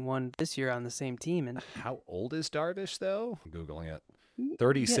Snell winning one this year on the same team. And how old is Darvish though? I'm Googling it.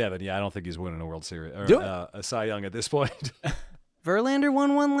 37. Yeah, I don't think he's winning a World Series or a Cy Young at this point. Verlander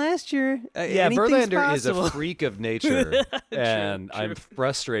won one last year. Yeah, Verlander possible. is a freak of nature, and true. I'm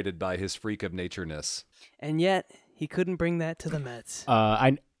frustrated by his freak of natureness. And yet, he couldn't bring that to the Mets.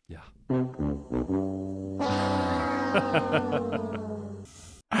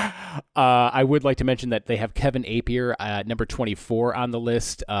 I would like to mention that they have Kevin Appier at number 24 on the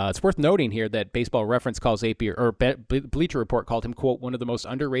list. It's worth noting here that Baseball Reference calls Appier, or Bleacher Report called him, quote, one of the most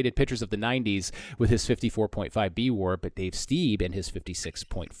underrated pitchers of the 90s with his 54.5 B WAR, but Dave Stieb and his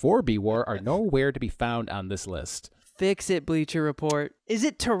 56.4 B WAR are nowhere to be found on this list. Fix it, Bleacher Report. Is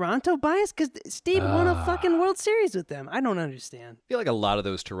it Toronto bias? Because Steve won a fucking World Series with them. I don't understand. I feel like a lot of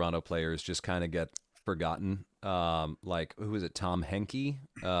those Toronto players just kind of get forgotten. Like, who was it? Tom Henke.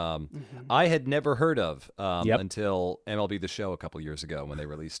 I had never heard of until MLB The Show a couple years ago when they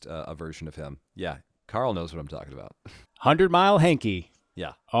released a version of him. Yeah, Carl knows what I'm talking about. 100-mile Henke.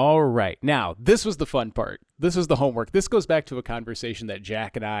 Yeah. All right. Now, this was the fun part. This was the homework. This goes back to a conversation that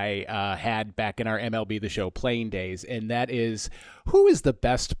Jack and I had back in our MLB The Show playing days, and that is, who is the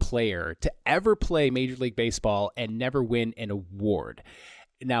best player to ever play Major League Baseball and never win an award?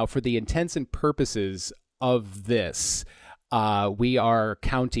 Now, for the intents and purposes of this, we are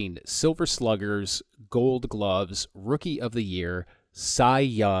counting Silver Sluggers, Gold Gloves, Rookie of the Year, Cy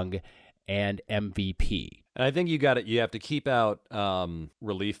Young, and MVP. And I think you have to keep out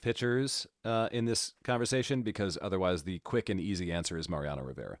relief pitchers in this conversation because otherwise the quick and easy answer is Mariano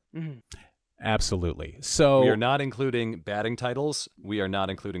Rivera. Mm-hmm. Absolutely. So we are not including batting titles. We are not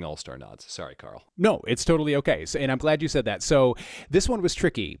including all-star nods. Sorry, Carl. No, it's totally okay. So, and I'm glad you said that. So this one was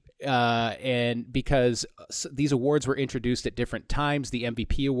tricky, and because these awards were introduced at different times. The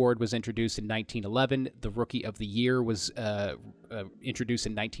MVP award was introduced in 1911. The Rookie of the Year was introduced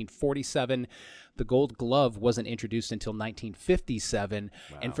in 1947. The Gold Glove wasn't introduced until 1957.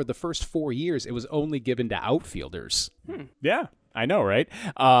 Wow. And for the first 4 years, it was only given to outfielders. Yeah. I know, right?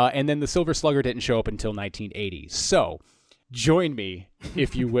 And then the Silver Slugger didn't show up until 1980. So join me,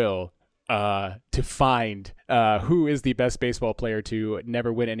 if you will, to find who is the best baseball player to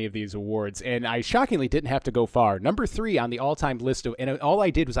never win any of these awards. And I shockingly didn't have to go far. Number 3 on the all-time list and all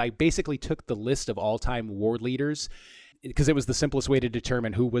I did was I basically took the list of all-time award leaders because it was the simplest way to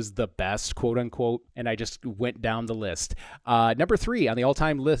determine who was the best, quote unquote, and I just went down the list. Number 3 on the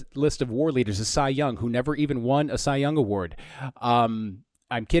all-time list of WAR leaders is Cy Young, who never even won a Cy Young award.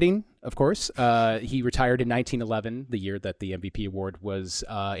 I'm kidding, of course. He retired in 1911, the year that the MVP award was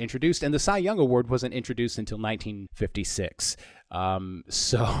introduced, and the Cy Young award wasn't introduced until 1956.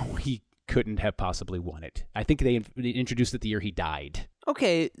 So he couldn't have possibly won it. I think they introduced it the year he died.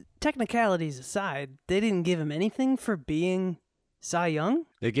 Okay, technicalities aside, they didn't give him anything for being Cy Young?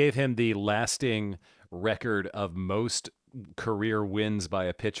 They gave him the lasting record of most career wins by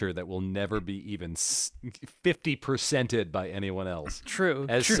a pitcher that will never be even 50%ed by anyone else. True.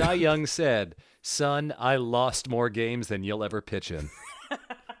 As Cy Young said, son, I lost more games than you'll ever pitch in.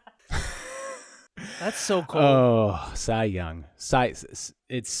 That's so cool. Oh, Cy Young.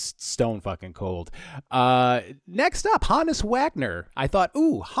 It's stone fucking cold. Next up, Hannes Wagner. I thought,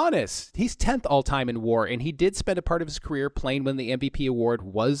 Hannes, he's 10th all-time in WAR, and he did spend a part of his career playing when the MVP award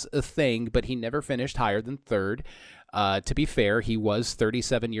was a thing, but he never finished higher than 3rd. To be fair, he was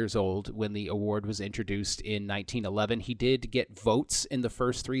 37 years old when the award was introduced in 1911. He did get votes in the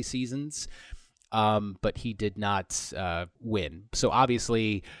first 3 seasons, but he did not win. So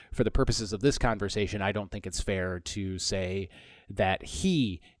obviously, for the purposes of this conversation, I don't think it's fair to say that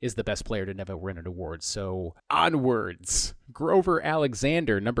he is the best player to never win an award. So onwards. Grover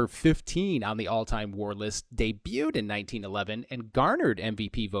Alexander, number 15 on the all-time WAR list, debuted in 1911 and garnered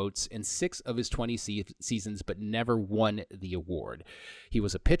MVP votes in 6 of his 20 seasons, but never won the award. He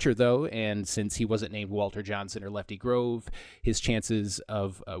was a pitcher, though, and since he wasn't named Walter Johnson or Lefty Grove, his chances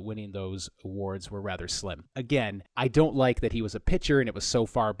of winning those awards were rather slim. Again, I don't like that he was a pitcher and it was so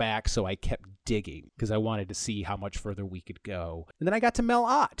far back, so I kept digging because I wanted to see how much further we could go. And then I got to Mel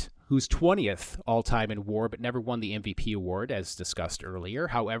Ott, who's 20th all-time in WAR, but never won the MVP award, as discussed earlier.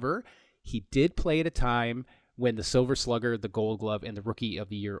 However, he did play at a time when the Silver Slugger, the Gold Glove, and the Rookie of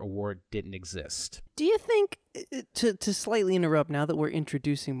the Year award didn't exist. Do you think, to slightly interrupt now that we're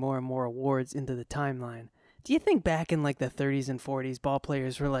introducing more and more awards into the timeline, do you think back in like the 30s and 40s, ball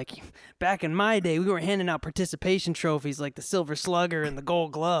players were like, back in my day, we were handing out participation trophies like the Silver Slugger and the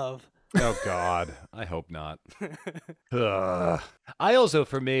Gold Glove? Oh God, I hope not. I also,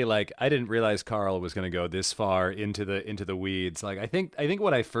 for me, like, I didn't realize Carl was going to go this far into the weeds. Like, I think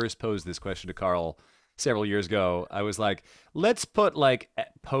when I first posed this question to Carl several years ago, I was like, let's put like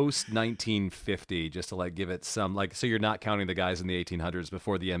post 1950 just to like give it some, like, so you're not counting the guys in the 1800s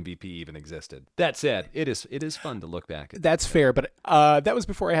before the MVP even existed. That said, it is fun to look back at. That's fair, but that was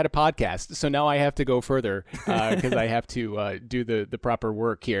before I had a podcast, so now I have to go further because I have to do the proper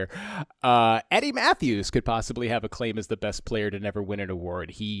work here. Eddie Matthews could possibly have a claim as the best player to never win an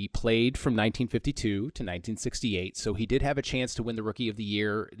award. He played from 1952 to 1968, so he did have a chance to win the Rookie of the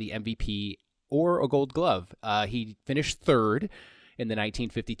Year, the MVP, or a Gold Glove. He finished 3rd in the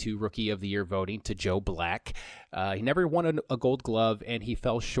 1952 Rookie of the Year voting to Joe Black. He never won a Gold Glove, and he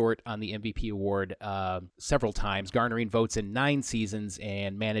fell short on the MVP award several times, garnering votes in 9 seasons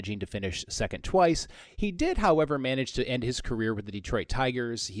and managing to finish 2nd twice. He did, however, manage to end his career with the Detroit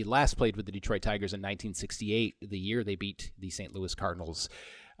Tigers. He last played with the Detroit Tigers in 1968, the year they beat the St. Louis Cardinals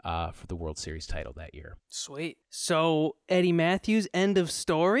for the World Series title that year. Sweet. So, Eddie Matthews, end of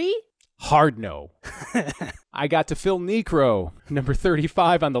story? Hard no. I got to Phil Niekro, number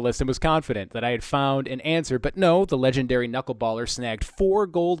 35 on the list, and was confident that I had found an answer. But no, the legendary knuckleballer snagged 4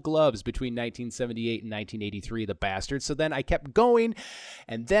 Gold Gloves between 1978 and 1983, the bastard. So then I kept going,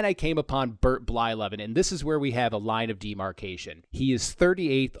 and then I came upon Bert Blyleven, and this is where we have a line of demarcation. He is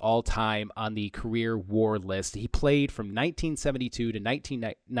 38th all-time on the career WAR list. He played from 1972 to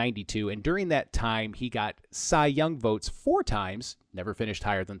 1992, and during that time, he got Cy Young votes 4 times, never finished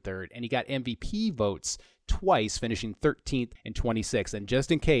higher than 3rd, and he got MVP votes twice, finishing 13th and 26th. And just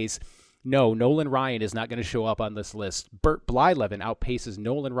in case, no, Nolan Ryan is not going to show up on this list. Bert Blyleven outpaces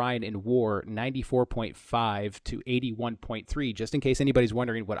Nolan Ryan in WAR 94.5 to 81.3. Just in case anybody's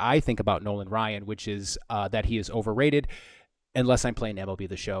wondering what I think about Nolan Ryan, which is that he is overrated, unless I'm playing MLB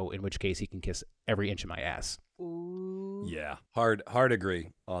The Show, in which case he can kiss every inch of my ass. Ooh. Yeah, hard agree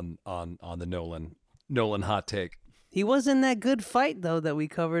on the Nolan hot take. He was in that good fight, though, that we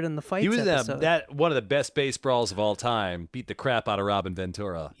covered in the fights episode. He was episode. one of the best base brawls of all time. Beat the crap out of Robin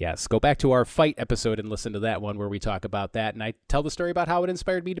Ventura. Yes, go back to our fight episode and listen to that one where we talk about that. And I tell the story about how it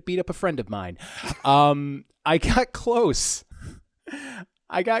inspired me to beat up a friend of mine. I got close.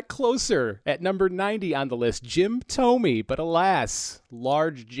 I got closer at number 90 on the list, Jim Thome, but alas,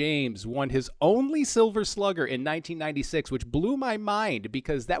 Large James won his only Silver Slugger in 1996, which blew my mind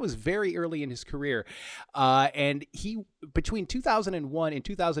because that was very early in his career. And he, between 2001 and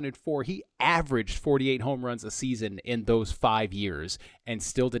 2004, he averaged 48 home runs a season in those 5 years and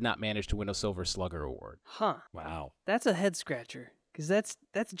still did not manage to win a Silver Slugger award. Huh. Wow. That's a head scratcher because that's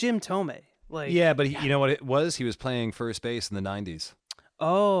Jim Thome. Like, Yeah, but you know what it was? He was playing first base in the 90s.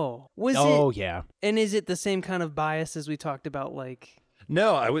 Oh, Yeah. And is it the same kind of bias as we talked about? Like,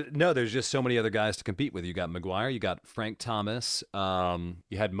 No, there's just so many other guys to compete with. You got McGuire, you got Frank Thomas,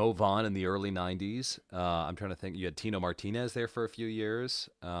 you had Mo Vaughn in the early 90s. I'm trying to think. You had Tino Martinez there for a few years.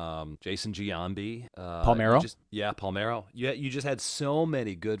 Jason Giambi. Palmeiro? Palmeiro. You just had so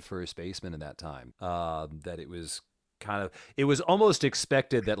many good first basemen in that time that it was almost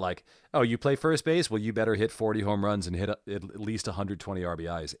expected that, like, oh, you play first base? Well, you better hit 40 home runs and hit at least 120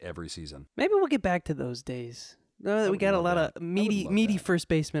 RBIs every season. maybe we'll get back to those days. We got a lot of meaty first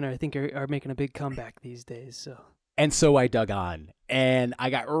basemen. I think are making a big comeback these days. So. And so I dug on, and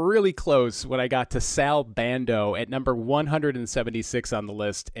I got really close when I got to Sal Bando at number 176 on the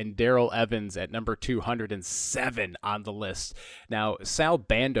list and Darrell Evans at number 207 on the list. Now, Sal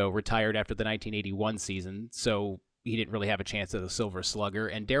Bando retired after the 1981 season, so he didn't really have a chance at the Silver Slugger,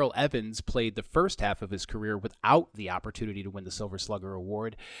 and Darrell Evans played the first half of his career without the opportunity to win the Silver Slugger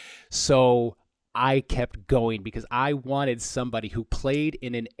award. So I kept going because I wanted somebody who played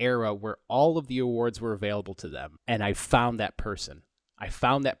in an era where all of the awards were available to them, and I found that person. I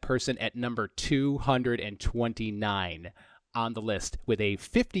found that person at number 229 on the list with a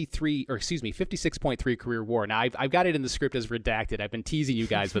 56.3 career WAR. Now, I've got it in the script as redacted. I've been teasing you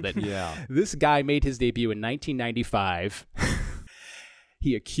guys with it. Yeah. This guy made his debut in 1995.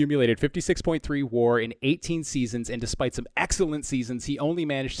 He accumulated 56.3 WAR in 18 seasons, and despite some excellent seasons, he only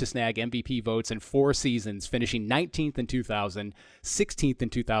managed to snag MVP votes in 4 seasons, finishing 19th in 2000, 16th in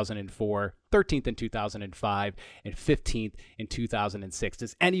 2004, 13th in 2005, and 15th in 2006.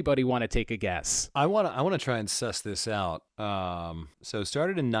 Does anybody want to take a guess? I want to try and suss this out. So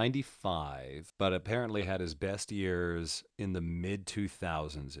started in 95, but apparently had his best years in the mid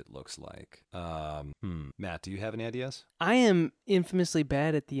 2000s, it looks like. Matt, do you have any ideas? I am infamously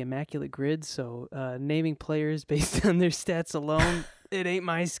bad at the immaculate grid, so naming players based on their stats alone, it ain't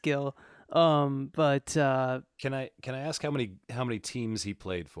my skill. But can I ask how many teams he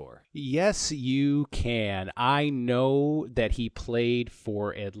played for? Yes, you can. I know that he played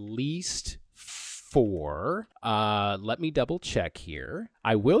for at least 4. Let me double check here.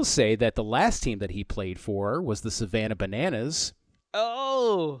 I will say that the last team that he played for was the Savannah Bananas.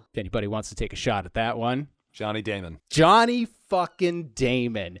 oh, If anybody wants to take a shot at that one. Johnny Damon. Johnny fucking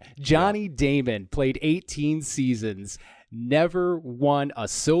Damon. Johnny Damon played 18 seasons, never won a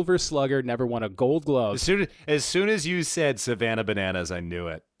Silver Slugger, never won a Gold Glove. As soon as you said Savannah Bananas, I knew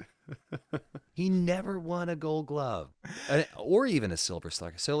it. He never won a Gold Glove or even a Silver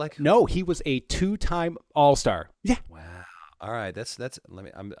Slugger. So, like, No, he was a 2-time All-Star. Yeah. wow. All right, that's.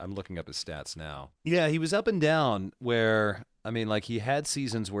 I'm looking up his stats now. Yeah, he was up and down. Where, I mean, like, he had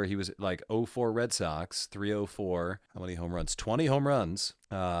seasons where he was like 04 Red Sox, 304. How many home runs? 20 home runs.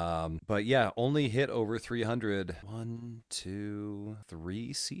 But yeah, only hit over 300. 1, 2,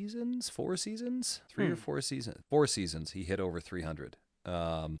 3 seasons, 4 seasons, 3 or 4 seasons. 4 seasons he hit over 300.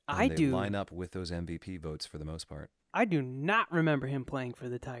 They line up with those MVP votes for the most part. I do not remember him playing for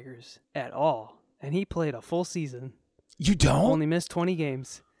the Tigers at all, and he played a full season. You don't? Only missed 20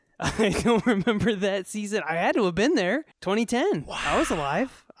 games. I don't remember that season. I had to have been there. 2010. Wow. I was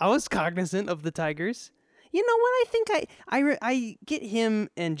alive. I was cognizant of the Tigers. You know what? I think I get him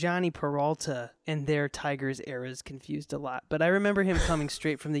and Johnny Peralta and their Tigers eras confused a lot. But I remember him coming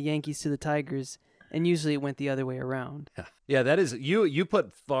straight from the Yankees to the Tigers, and usually it went the other way around. Yeah, that is you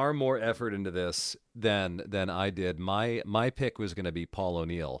put far more effort into this than I did. My pick was going to be Paul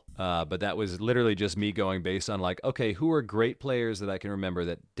O'Neill, but that was literally just me going based on, like, okay, who are great players that I can remember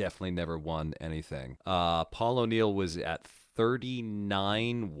that definitely never won anything. Paul O'Neill was at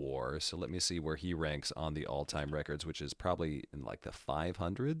 39 WAR, so let me see where he ranks on the all-time records, which is probably in like the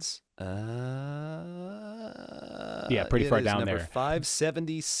 500s. Yeah, pretty far down number there.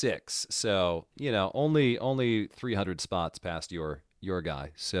 576. So, only 300 spots past your guy.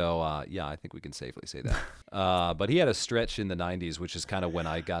 So, yeah, I think we can safely say that. But he had a stretch in the 90s, which is kind of when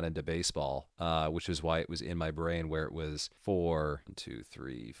I got into baseball, which is why it was in my brain, where it was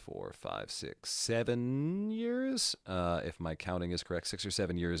 7 years, if my counting is correct, 6 or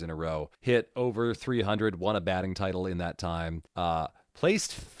 7 years in a row. Hit over 300, won a batting title in that time.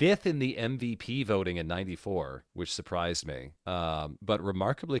 Placed 5th in the MVP voting in '94, which surprised me. But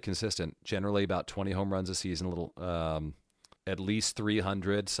remarkably consistent. Generally about 20 home runs a season, at least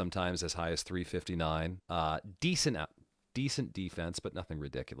 300, sometimes as high as 359. Decent defense, but nothing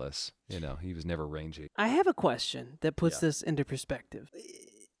ridiculous. He was never rangy. I have a question that puts this into perspective.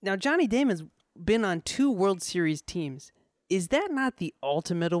 Now, Johnny Damon's been on 2 World Series teams. Is that not the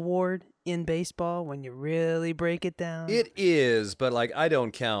ultimate award in baseball when you really break it down? It is, but I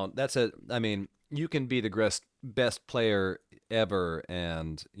don't count. You can be the best player ever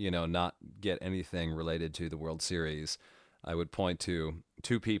and, not get anything related to the World Series. I would point to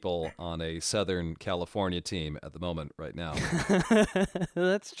 2 people on a Southern California team at the moment right now.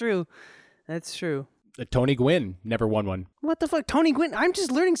 That's true. That's true. Tony Gwynn never won one. What the fuck? Tony Gwynn? I'm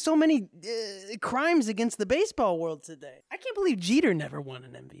just learning so many crimes against the baseball world today. I can't believe Jeter never won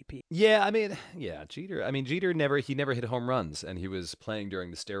an MVP. Yeah, Jeter. Jeter never hit home runs, and he was playing during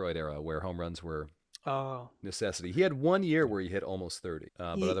the steroid era where home runs were necessity. He had 1 year where he hit almost 30,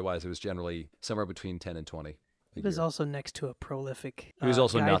 but otherwise it was generally somewhere between 10 and 20. He was also next to a prolific He was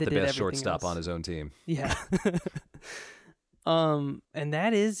also guy not that the did best shortstop everything else. on his own team. Yeah. And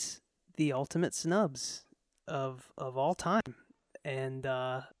that is the ultimate snubs of all time. And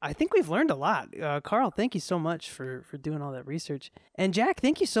I think we've learned a lot. Carl, thank you so much for doing all that research. And Jack,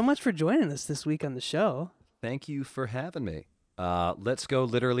 thank you so much for joining us this week on the show. Thank you for having me. Let's go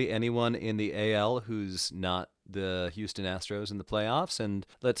literally anyone in the AL who's not the Houston Astros in the playoffs, and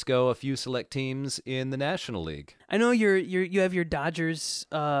let's go a few select teams in the National League. I know you have your Dodgers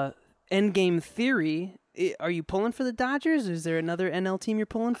endgame theory. Are you pulling for the Dodgers? Is there another NL team you're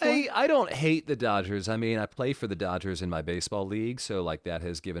pulling for? I don't hate the Dodgers. I play for the Dodgers in my baseball league, so that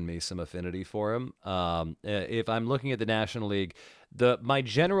has given me some affinity for them. If I'm looking at the National League, my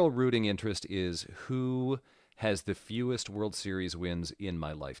general rooting interest is who has the fewest World Series wins in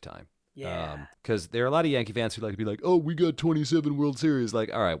my lifetime. Yeah. Because there are a lot of Yankee fans who like to be like, oh, we got 27 World Series. All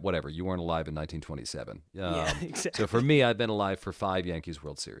right, whatever. You weren't alive in 1927. Yeah, exactly. So for me, I've been alive for 5 Yankees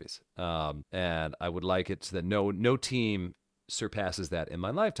World Series. And I would like it so that no team surpasses that in my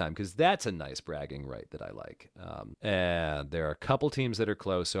lifetime, because that's a nice bragging right that I like. And there are a couple teams that are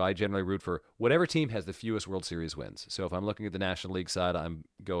close, so I generally root for whatever team has the fewest World Series wins. So if I'm looking at the National League side, I'm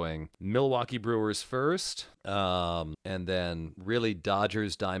going Milwaukee Brewers first, and then really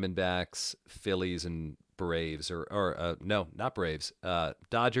Dodgers, Diamondbacks, Phillies, and Braves, no, not Braves.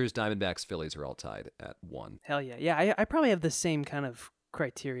 Dodgers, Diamondbacks, Phillies are all tied at 1. Hell yeah. Yeah, I probably have the same kind of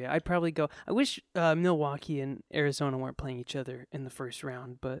criteria. I'd probably go. I wish Milwaukee and Arizona weren't playing each other in the first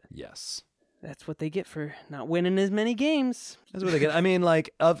round, but yes, that's what they get for not winning as many games. That's what they get.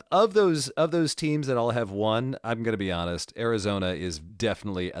 Of those teams that all have won, I'm going to be honest, Arizona is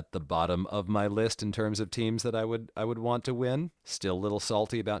definitely at the bottom of my list in terms of teams that I would want to win. Still a little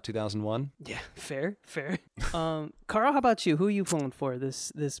salty about 2001. Yeah, fair. Carl, how about you? Who are you pulling for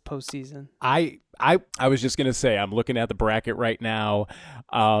this postseason? I was just going to say, I'm looking at the bracket right now,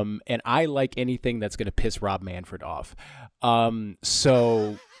 and I like anything that's going to piss Rob Manfred off.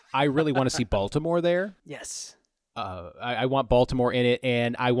 So I really want to see Baltimore there. Yes. I want Baltimore in it,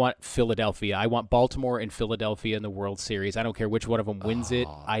 and I want Philadelphia. I want Baltimore and Philadelphia in the World Series. I don't care which one of them wins it.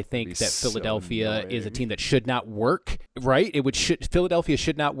 I think that Philadelphia is a team that should not work, right? Philadelphia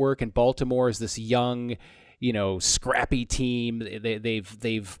should not work, and Baltimore is this young, scrappy team.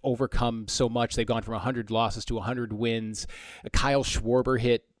 They've overcome so much. They've gone from 100 losses to 100 wins. Kyle Schwarber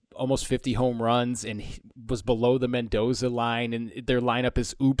hit almost 50 home runs and was below the Mendoza line, and their lineup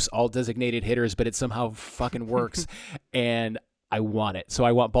is all designated hitters, but it somehow fucking works. And I want it. So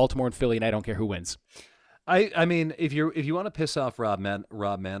I want Baltimore and Philly, and I don't care who wins. I mean, if you want to piss off Rob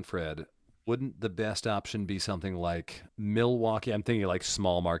Manfred, wouldn't the best option be something like Milwaukee? I'm thinking like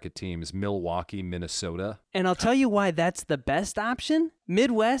small market teams, Milwaukee, Minnesota. And I'll tell you why that's the best option.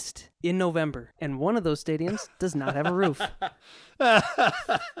 Midwest in November. And one of those stadiums does not have a roof.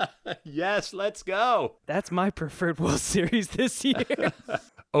 Yes, let's go. That's my preferred World Series this year.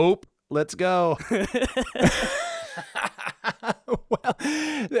 Let's go. Well,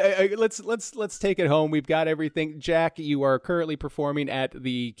 let's take it home. We've got everything. Jack, you are currently performing at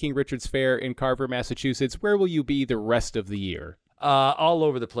the King Richard's Fair in Carver, Massachusetts. Where will you be the rest of the year? All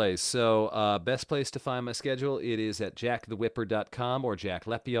over the place. So best place to find my schedule, it is at jackthewhipper.com or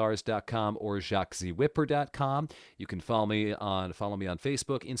jacklepiarz.com or jacqueszwhipper.com. You can follow me on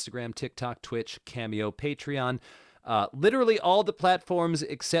Facebook, Instagram, TikTok, Twitch, Cameo, Patreon. Literally all the platforms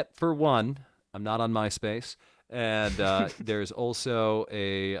except for one. I'm not on MySpace. And there's also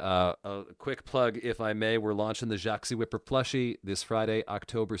a quick plug, if I may. We're launching the Jacques Whipper plushie this Friday,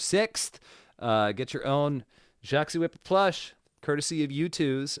 October 6th. Get your own Jacques Whipper plush. courtesy of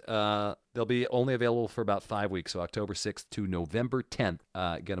U2s. They'll be only available for about 5 weeks, so October 6th to November 10th.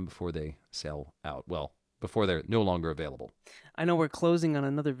 Get them before they sell out. Well, before they're no longer available. I know we're closing on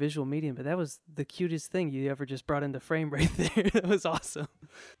another visual medium, but that was the cutest thing you ever just brought into frame right there. That was awesome.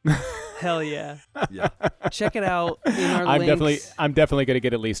 Hell yeah. Yeah. Check it out in our links. I'm definitely going to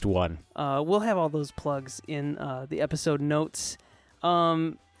get at least one. We'll have all those plugs in the episode notes.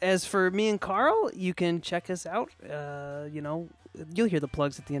 As for me and Carl, you can check us out. You'll hear the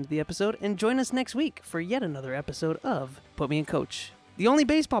plugs at the end of the episode. And join us next week for yet another episode of Put Me in Coach, the only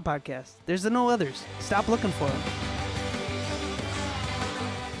baseball podcast. There's no others. Stop looking for them.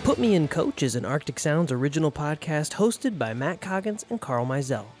 Put Me in Coach is an Arctic Sounds original podcast hosted by Matt Coggins and Carl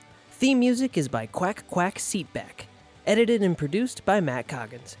Mizell. Theme music is by Quack Quack Seatback. Edited and produced by Matt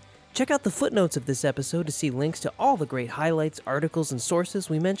Coggins. Check out the footnotes of this episode to see links to all the great highlights, articles, and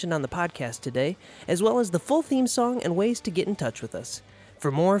sources we mentioned on the podcast today, as well as the full theme song and ways to get in touch with us. For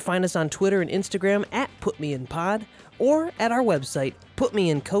more, find us on Twitter and Instagram at PutMeInPod or at our website,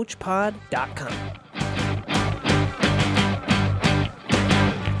 PutMeInCoachPod.com.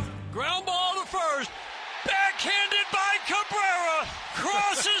 Ground ball to first. Backhanded by Cabrera.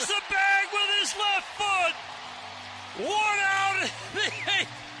 Crosses the bag with his left foot. One out.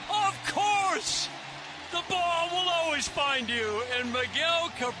 Of course. The ball will always find you. And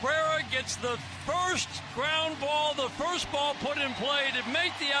Miguel Cabrera gets the first ground ball, the first ball put in play to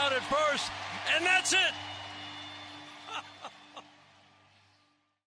make the out at first. And that's it.